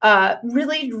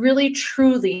really, really,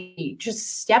 truly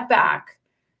just step back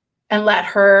and let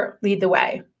her lead the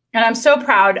way. And I'm so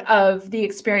proud of the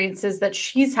experiences that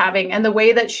she's having and the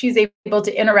way that she's able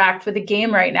to interact with the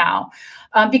game right now,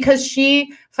 because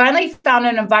she finally found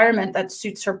an environment that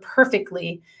suits her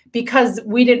perfectly, because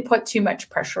we didn't put too much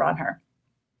pressure on her.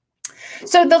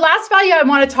 So the last value I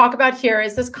want to talk about here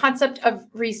is this concept of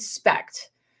respect.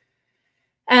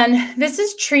 And this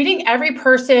is treating every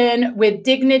person with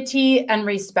dignity and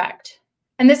respect.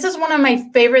 And this is one of my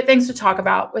favorite things to talk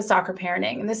about with soccer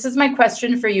parenting. And this is my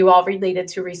question for you all related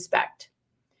to respect.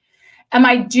 Am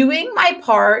I doing my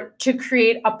part to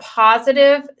create a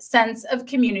positive sense of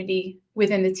community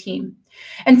within the team?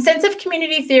 And sense of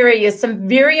community theory is some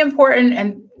very important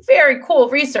and very cool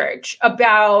research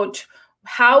about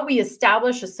how we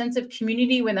establish a sense of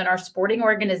community within our sporting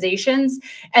organizations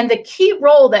and the key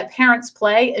role that parents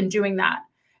play in doing that.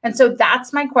 And so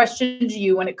that's my question to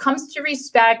you when it comes to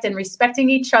respect and respecting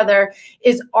each other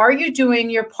is, are you doing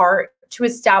your part to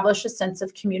establish a sense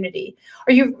of community?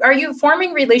 Are you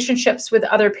forming relationships with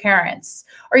other parents?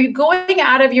 Are you going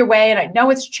out of your way? And I know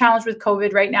it's a challenge with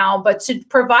COVID right now, but to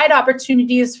provide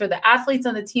opportunities for the athletes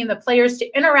on the team, the players,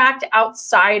 to interact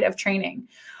outside of training?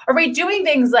 Are we doing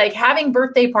things like having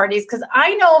birthday parties? Because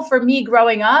I know for me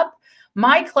growing up,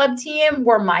 my club team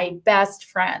were my best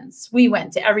friends. We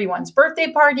went to everyone's birthday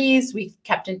parties. We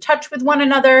kept in touch with one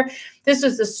another. This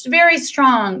was a very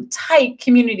strong, tight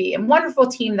community and wonderful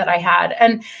team that I had.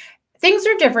 And things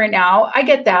are different now. I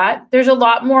get that. There's a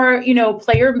lot more,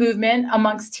 player movement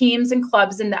amongst teams and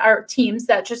clubs and our teams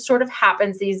that just sort of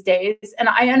happens these days. And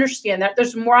I understand that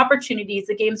there's more opportunities.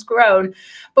 The game's grown,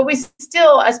 but we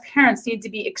still, as parents, need to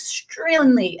be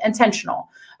extremely intentional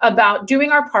about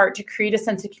doing our part to create a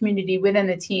sense of community within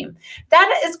the team.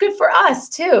 That is good for us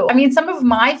too. I mean, some of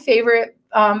my favorite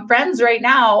friends right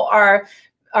now are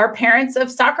parents of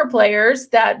soccer players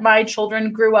that my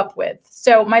children grew up with.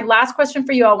 So my last question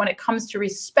for you all when it comes to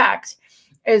respect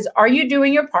is, are you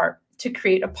doing your part to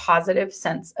create a positive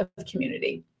sense of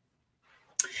community?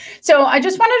 So I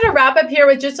just wanted to wrap up here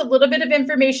with just a little bit of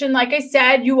information. Like I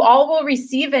said, you all will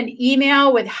receive an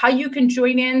email with how you can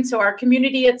join into our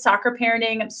community at Soccer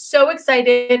Parenting. I'm so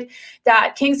excited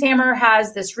that King's Hammer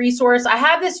has this resource. I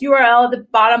have this URL at the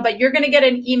bottom, but you're going to get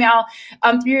an email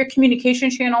through your communication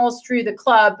channels, through the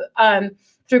club,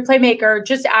 through Playmaker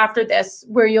just after this,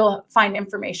 where you'll find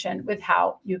information with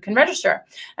how you can register.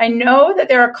 I know that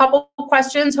there are a couple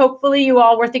questions. Hopefully you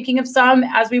all were thinking of some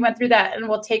as we went through that, and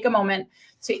we'll take a moment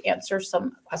to answer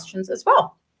some questions as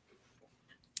well.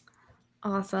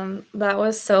 Awesome. That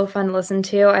was so fun to listen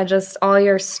to. All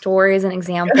your stories and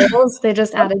examples, they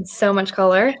just added so much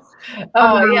color.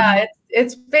 Oh yeah,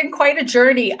 it's been quite a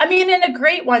journey. I mean, and a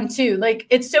great one too. Like,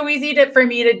 it's so easy for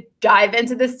me to dive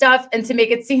into this stuff and to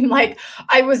make it seem like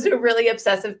I was a really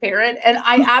obsessive parent, and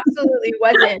I absolutely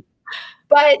wasn't.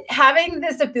 But having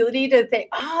this ability to think,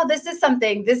 oh, there's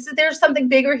something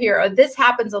bigger here, or this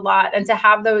happens a lot. And to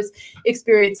have those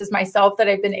experiences myself that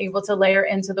I've been able to layer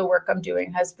into the work I'm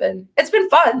doing it's been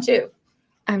fun too.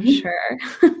 I'm sure.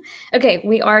 Okay,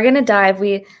 we are going to dive.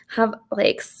 We have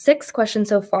like 6 questions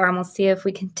so far, and we'll see if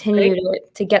we continue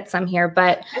to get some here.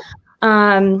 But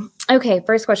okay,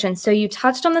 first question. So you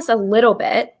touched on this a little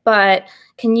bit, but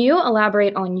can you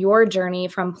elaborate on your journey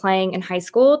from playing in high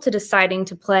school to deciding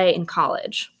to play in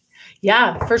college?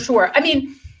 Yeah, for sure. I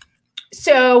mean,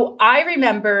 so I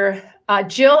remember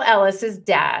Jill Ellis's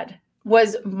dad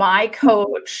was my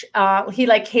coach.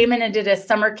 He came in and did a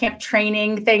summer camp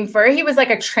training thing he was like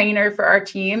a trainer for our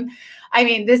team. I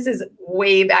mean, this is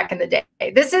way back in the day.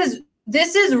 This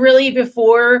is really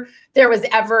before there was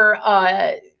ever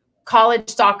a college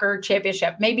soccer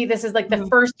championship. Maybe this is like the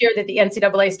first year that the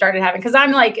NCAA started having, because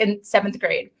I'm like in 7th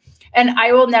grade. And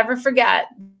I will never forget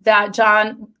that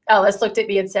John Ellis looked at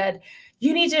me and said,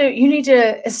 you need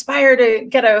to aspire to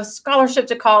get a scholarship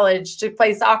to college to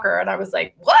play soccer. And I was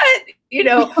like, what?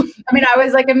 I mean, I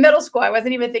was like in middle school. I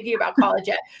wasn't even thinking about college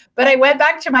yet. But I went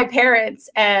back to my parents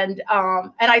and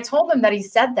I told them that he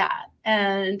said that.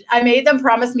 And I made them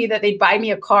promise me that they'd buy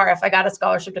me a car if I got a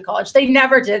scholarship to college. They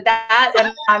never did that,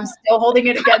 and I'm still holding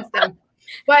it against them.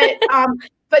 But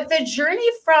the journey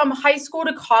from high school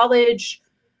to college,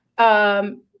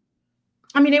 I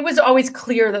mean, it was always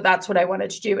clear that that's what I wanted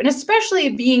to do. And especially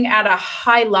being at a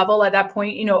high level at that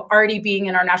point, already being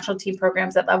in our national team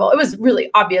programs at level, it was really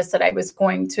obvious that I was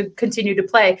going to continue to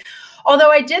play.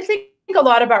 Although I did think a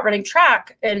lot about running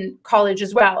track in college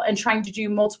as well and trying to do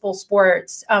multiple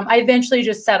sports. I eventually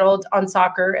just settled on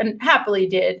soccer, and happily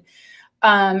did.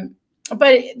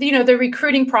 But the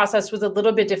recruiting process was a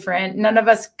little bit different. None of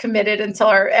us committed until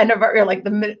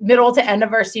the middle to end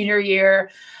of our senior year.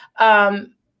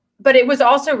 But it was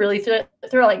also really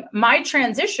thrilling. My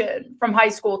transition from high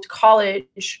school to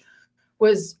college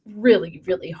was really,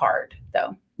 really hard,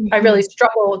 though. I really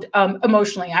struggled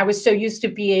emotionally. I was so used to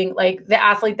being like the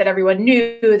athlete that everyone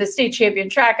knew, the state champion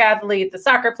track athlete, the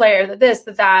soccer player, the this,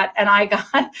 the that. And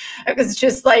it was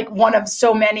just like one of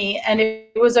so many. And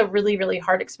it was a really, really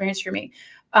hard experience for me.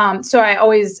 So I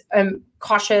always am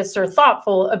cautious or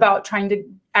thoughtful about trying to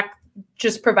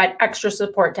just provide extra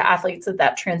support to athletes at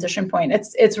that transition point.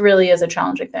 It's really is a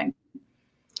challenging thing.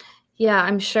 Yeah,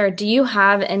 I'm sure. Do you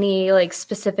have any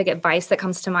specific advice that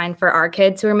comes to mind for our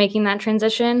kids who are making that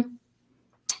transition?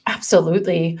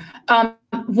 Absolutely.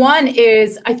 One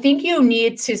is, I think you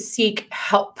need to seek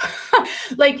help.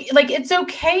 Like it's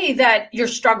okay that you're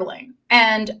struggling.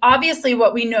 And obviously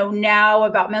what we know now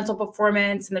about mental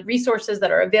performance and the resources that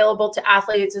are available to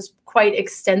athletes is quite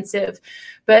extensive.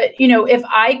 But, you know, if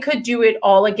I could do it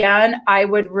all again, I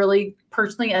would really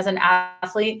personally as an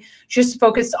athlete, just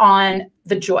focus on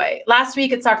the joy. Last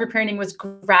week at Soccer Parenting was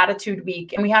Gratitude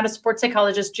Week, and we had a sports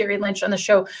psychologist, Jerry Lynch, on the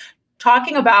show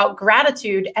talking about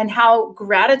gratitude and how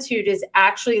gratitude is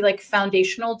actually like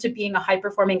foundational to being a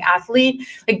high-performing athlete,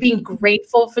 like being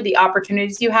grateful for the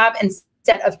opportunities you have instead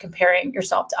of comparing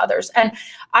yourself to others. And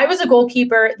I was a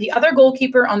goalkeeper. The other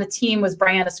goalkeeper on the team was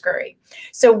Brianna Skye.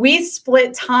 So we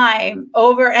split time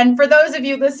over, and for those of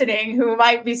you listening who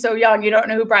might be so young, you don't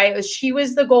know who Brianna was, she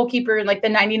was the goalkeeper in like the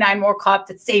 99 World Cup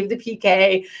that saved the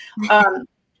PK.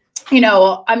 You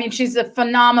know, I mean, she's a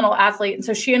phenomenal athlete. And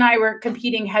so she and I were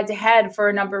competing head to head for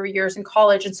a number of years in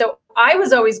college. And so I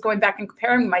was always going back and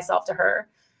comparing myself to her,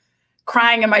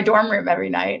 crying in my dorm room every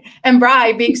night. And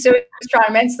Bri, being so strong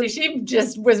mentally, she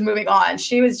just was moving on.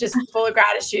 She was just full of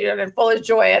gratitude and full of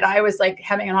joy. And I was like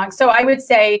hemming and hawing. So I would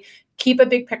say, keep a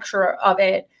big picture of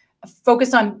it.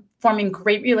 Focus on forming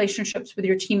great relationships with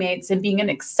your teammates and being an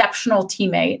exceptional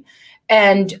teammate,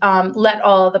 and let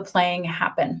all of the playing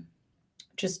happen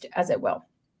just as it will.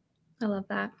 I love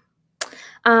that.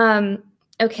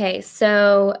 Okay,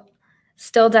 so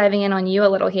still diving in on you a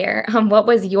little here. What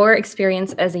was your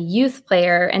experience as a youth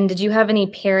player, and did you have any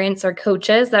parents or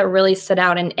coaches that really stood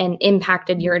out and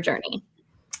impacted your journey?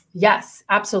 Yes,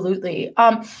 absolutely.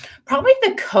 Probably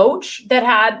the coach that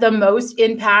had the most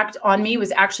impact on me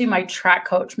was actually my track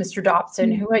coach, Mr.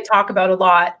 Dobson, who I talk about a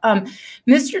lot.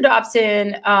 Mr.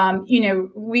 Dobson, you know,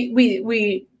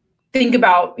 we think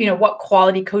about, you know, what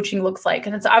quality coaching looks like.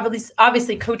 And it's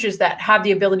obviously coaches that have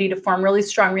the ability to form really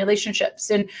strong relationships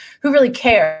and who really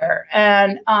care.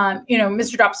 And, you know,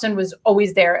 Mr. Dobson was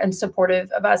always there and supportive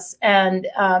of us, and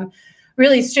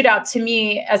really stood out to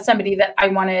me as somebody that I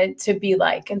wanted to be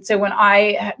like. And so when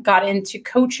I got into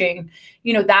coaching,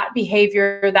 you know, that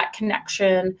behavior, that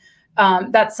connection,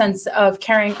 that sense of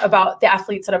caring about the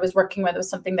athletes that I was working with was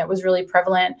something that was really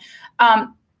prevalent.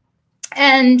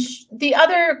 And the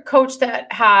other coach that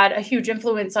had a huge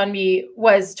influence on me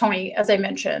was Tony, as I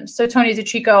mentioned. So Tony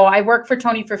DeChico, I worked for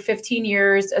Tony for 15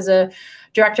 years as a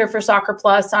director for Soccer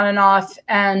Plus on and off.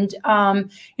 And, you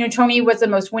know, Tony was the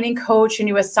most winning coach in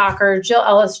U.S. soccer. Jill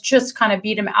Ellis just kind of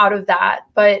beat him out of that.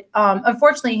 But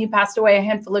unfortunately, he passed away a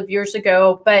handful of years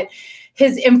ago. But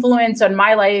his influence on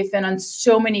my life and on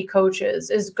so many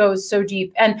coaches goes so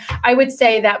deep. And I would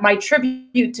say that my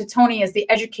tribute to Tony is the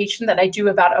education that I do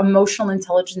about emotional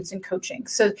intelligence in coaching.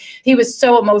 So he was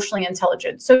so emotionally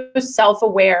intelligent, so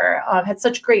self-aware, had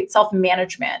such great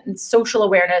self-management and social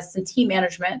awareness and team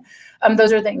management.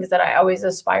 Those are things that I always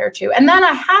aspire to. And then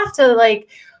I have to like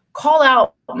call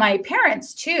out my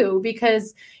parents too,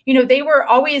 because, you know, they were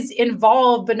always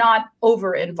involved, but not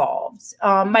over involved.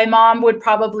 My mom would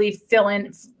probably fill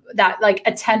in that like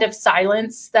attentive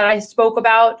silence that I spoke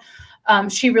about.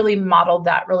 She really modeled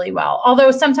that really well.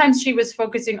 Although sometimes she was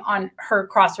focusing on her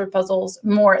crossword puzzles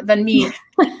more than me,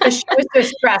 because she was so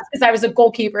stressed because I was a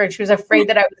goalkeeper and she was afraid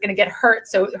that I was going to get hurt.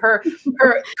 So her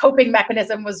coping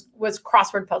mechanism was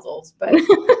crossword puzzles. But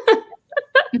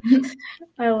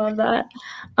I love that.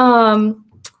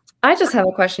 I just have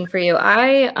a question for you.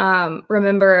 I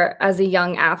remember as a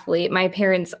young athlete, my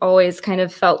parents always kind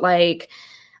of felt like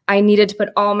I needed to put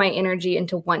all my energy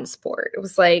into one sport. It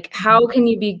was like, how can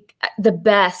you be the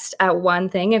best at one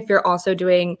thing if you're also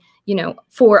doing, you know,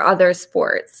 4 other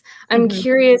sports? I'm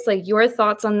curious, like, your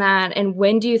thoughts on that. And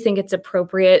when do you think it's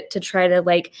appropriate to try to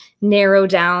like narrow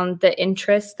down the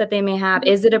interests that they may have?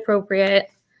 Is it appropriate?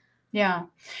 Yeah.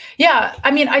 Yeah.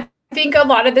 I mean, I think a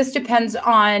lot of this depends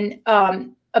on,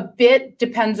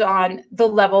 depends on the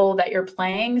level that you're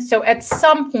playing. So at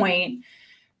some point,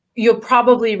 you'll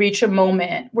probably reach a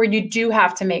moment where you do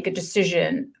have to make a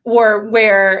decision, or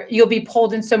where you'll be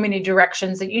pulled in so many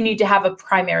directions that you need to have a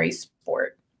primary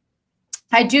sport.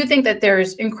 I do think that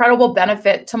there's incredible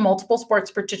benefit to multiple sports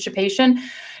participation,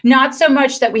 not so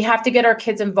much that we have to get our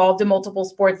kids involved in multiple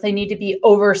sports. They need to be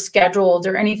overscheduled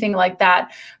or anything like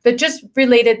that, but just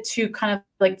related to kind of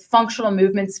like functional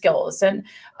movement skills and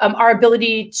our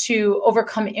ability to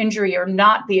overcome injury or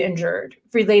not be injured,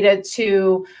 related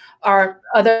to our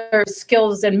other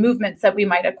skills and movements that we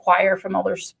might acquire from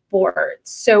other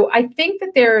sports. So I think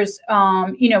that there's,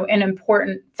 you know, an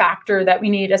important factor that we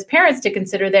need as parents to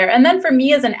consider there. And then for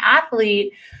me as an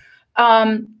athlete,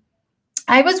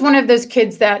 I was one of those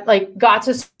kids that like got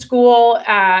to school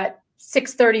at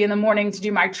 6:30 in the morning to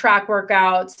do my track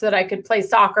workout so that I could play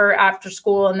soccer after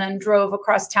school, and then drove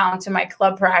across town to my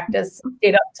club practice,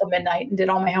 stayed up till midnight and did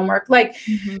all my homework. Like,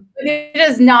 it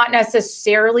is not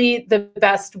necessarily the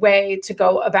best way to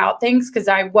go about things, because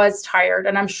I was tired,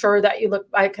 and I'm sure that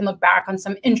I can look back on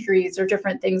some injuries or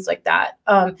different things like that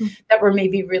that were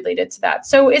maybe related to that.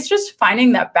 So it's just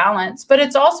finding that balance, but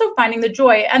it's also finding the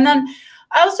joy. And then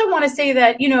I also want to say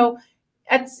that, you know,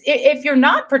 if you're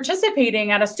not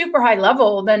participating at a super high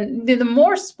level, then the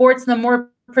more sports, the more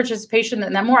participation,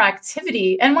 and the more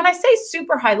activity. And when I say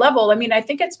super high level, I mean, I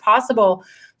think it's possible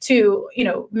to, you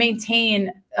know,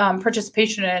 maintain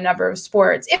participation in a number of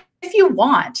sports if you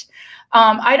want.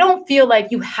 I don't feel like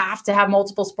you have to have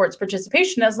multiple sports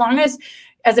participation, as long as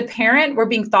a parent, we're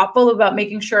being thoughtful about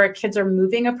making sure our kids are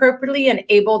moving appropriately and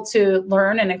able to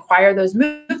learn and acquire those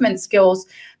movement skills.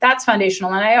 That's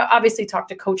foundational. And I obviously talk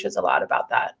to coaches a lot about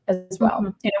that as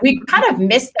well. You know, we kind of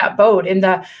missed that boat in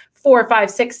the 4, 5,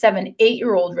 6, 7,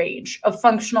 8-year-old range of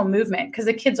functional movement, because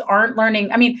the kids aren't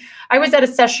learning. I mean, I was at a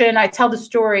session, I tell the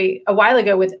story a while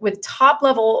ago, with top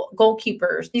level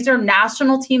goalkeepers. These are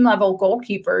national team level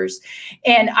goalkeepers.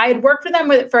 And I had worked with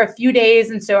them for a few days.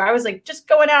 And so I was like, just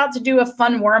going out to do a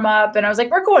fun warm up. And I was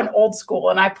like, we're going old school.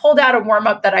 And I pulled out a warm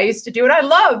up that I used to do, and I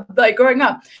loved, like, growing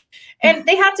up. And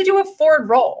they had to do a forward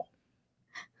roll.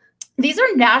 These are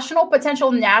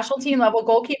potential national team level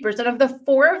goalkeepers. And of the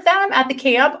 4 of them at the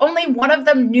camp, only one of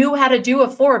them knew how to do a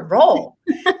forward roll.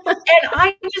 And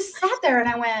I just stood there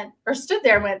and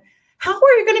went, how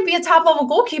are you going to be a top level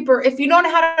goalkeeper if you don't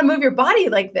know how to move your body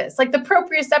like this, like the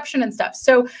proprioception and stuff?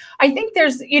 So I think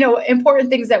there's, you know,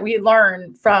 important things that we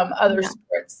learn from other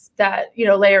sports that, you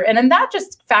know, layer in. And that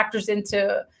just factors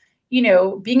into, you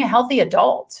know, being a healthy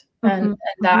adult and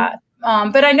that.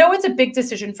 But I know it's a big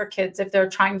decision for kids if they're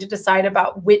trying to decide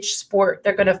about which sport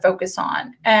they're going to focus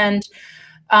on. And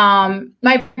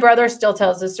my brother still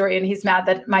tells the story, and he's mad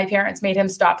that my parents made him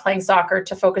stop playing soccer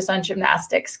to focus on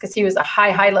gymnastics, because he was a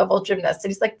high level gymnast.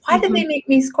 And he's like, why did they make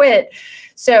me quit?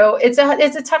 So it's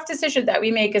a tough decision that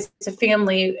we make as a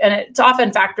family, and it's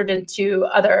often factored into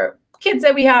other kids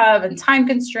that we have and time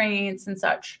constraints and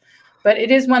such. But it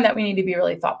is one that we need to be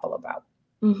really thoughtful about.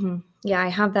 Yeah, I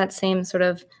have that same sort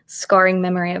of scarring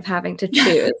memory of having to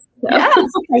choose. So yes,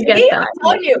 I get that. I'm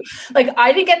telling you, like,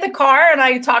 I didn't get the car, and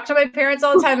I talk to my parents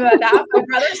all the time about that. My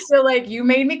brother's still like, you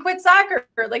made me quit soccer.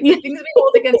 Like, the things we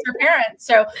hold against our parents.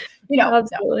 So, you know.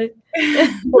 Absolutely.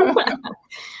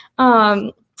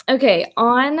 Okay,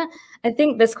 I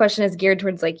think this question is geared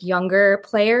towards like younger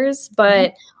players,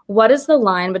 but what is the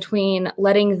line between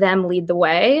letting them lead the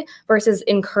way versus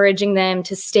encouraging them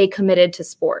to stay committed to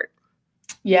sport?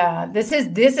 Yeah, this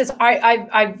is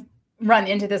I've run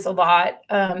into this a lot,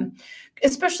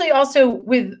 especially also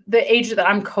with the age that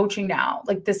I'm coaching now,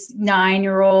 like this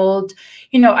 9-year-old.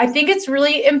 You know, I think it's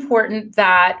really important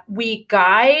that we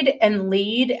guide and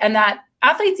lead, and that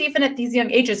athletes, even at these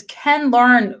young ages, can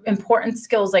learn important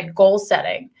skills like goal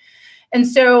setting. And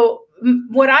so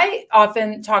what I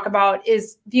often talk about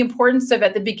is the importance of,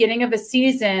 at the beginning of a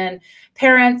season,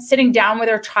 parents sitting down with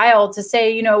their child to say,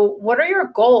 you know, what are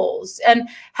your goals? And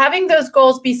having those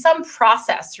goals be some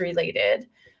process related,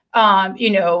 you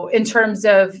know, in terms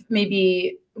of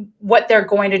maybe what they're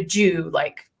going to do,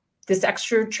 like this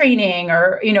extra training,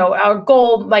 or, you know, our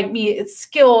goal might be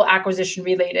skill acquisition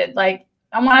related, like,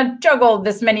 I want to juggle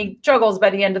this many juggles by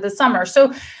the end of the summer.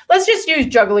 So let's just use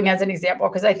juggling as an example,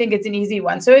 because I think it's an easy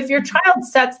one. So if your child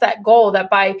sets that goal that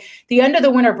by the end of the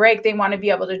winter break, they want to be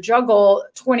able to juggle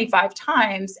 25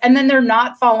 times, and then they're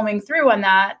not following through on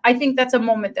that, I think that's a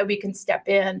moment that we can step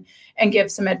in and give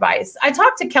some advice. I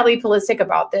talked to Kelly Pulisic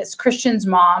about this, Christian's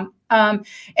mom,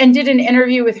 and did an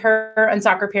interview with her on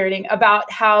Soccer Parenting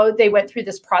about how they went through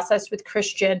this process with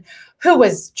Christian, who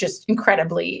was just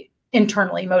incredibly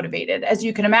internally motivated, as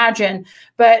you can imagine.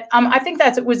 But I think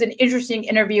it was an interesting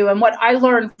interview. And what I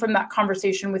learned from that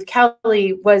conversation with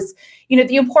Kelly was, you know,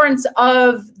 the importance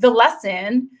of the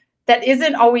lesson that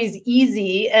isn't always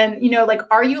easy. And, you know, like,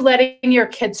 are you letting your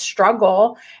kids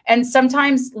struggle? And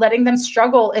sometimes letting them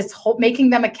struggle is making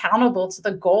them accountable to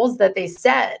the goals that they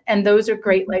set. And those are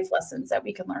great life lessons that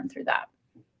we can learn through that.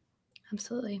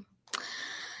 Absolutely.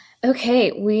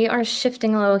 Okay, we are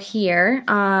shifting a little here.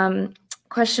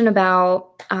 Question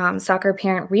about Soccer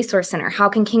Parent Resource Center. How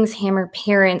can King's Hammer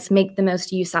parents make the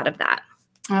most use out of that?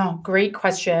 Oh, great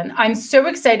question. I'm so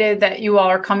excited that you all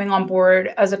are coming on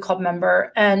board as a club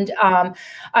member. And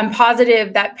I'm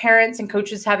positive that parents and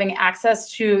coaches having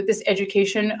access to this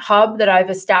education hub that I've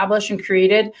established and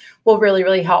created will really,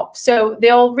 really help. So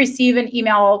they'll receive an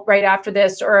email right after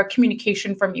this, or a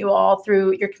communication from you all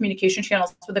through your communication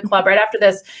channels with the club right after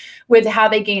this, with how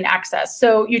they gain access.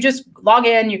 So you just log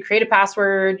in, you create a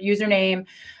password, username,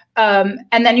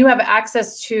 and then you have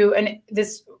access to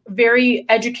this very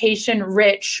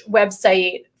education-rich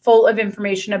website full of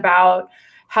information about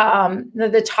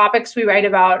the topics we write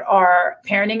about are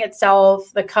parenting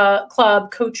itself, the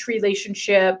club-coach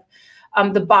relationship,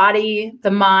 the body,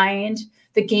 the mind,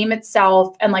 the game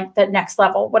itself, and like the next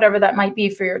level, whatever that might be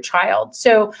for your child.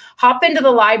 So hop into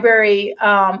the library,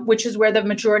 which is where the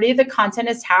majority of the content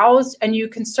is housed, and you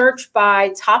can search by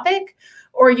topic,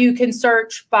 or you can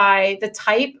search by the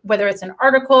type, whether it's an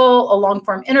article, a long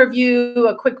form interview,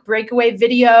 a quick breakaway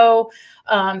video,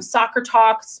 soccer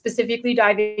talk, specifically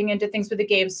diving into things with the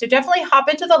games. So definitely hop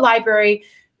into the library,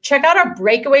 check out our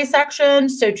breakaway section.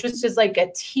 So just as like a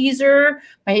teaser,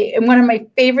 and one of my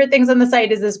favorite things on the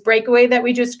site is this breakaway that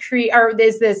we just create, or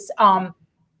there's this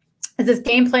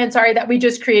game plan, that we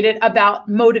just created about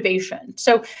motivation.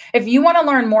 So if you want to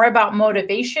learn more about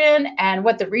motivation and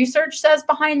what the research says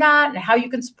behind that, and how you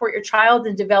can support your child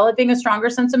in developing a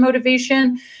stronger sense of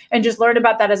motivation, and just learn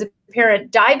about that as a parent,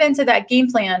 dive into that game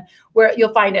plan where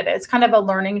you'll find it. It's kind of a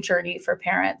learning journey for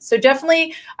parents. So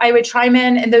definitely I would chime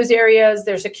in those areas.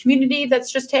 There's a community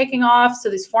that's just taking off. So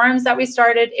these forums that we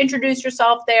started, introduce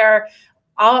yourself there.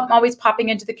 I'm always popping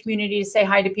into the community to say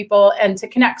hi to people and to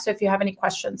connect. So if you have any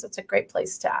questions, it's a great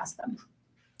place to ask them.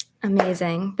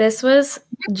 Amazing. This was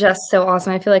just so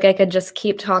awesome. I feel like I could just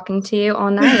keep talking to you all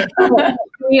night.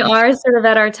 We are sort of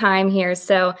at our time here.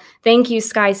 So thank you,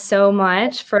 Skye, so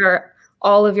much for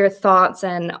all of your thoughts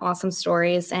and awesome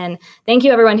stories. And thank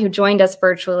you, everyone who joined us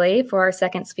virtually for our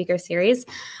second speaker series.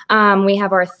 We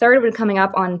have our third one coming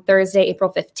up on Thursday,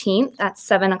 April 15th at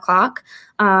 7 o'clock.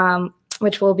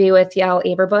 Which will be with Yael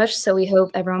Averbush. So we hope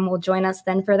everyone will join us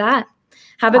then for that.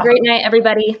 Have a great night,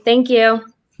 everybody. Thank you.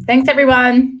 Thanks,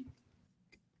 everyone.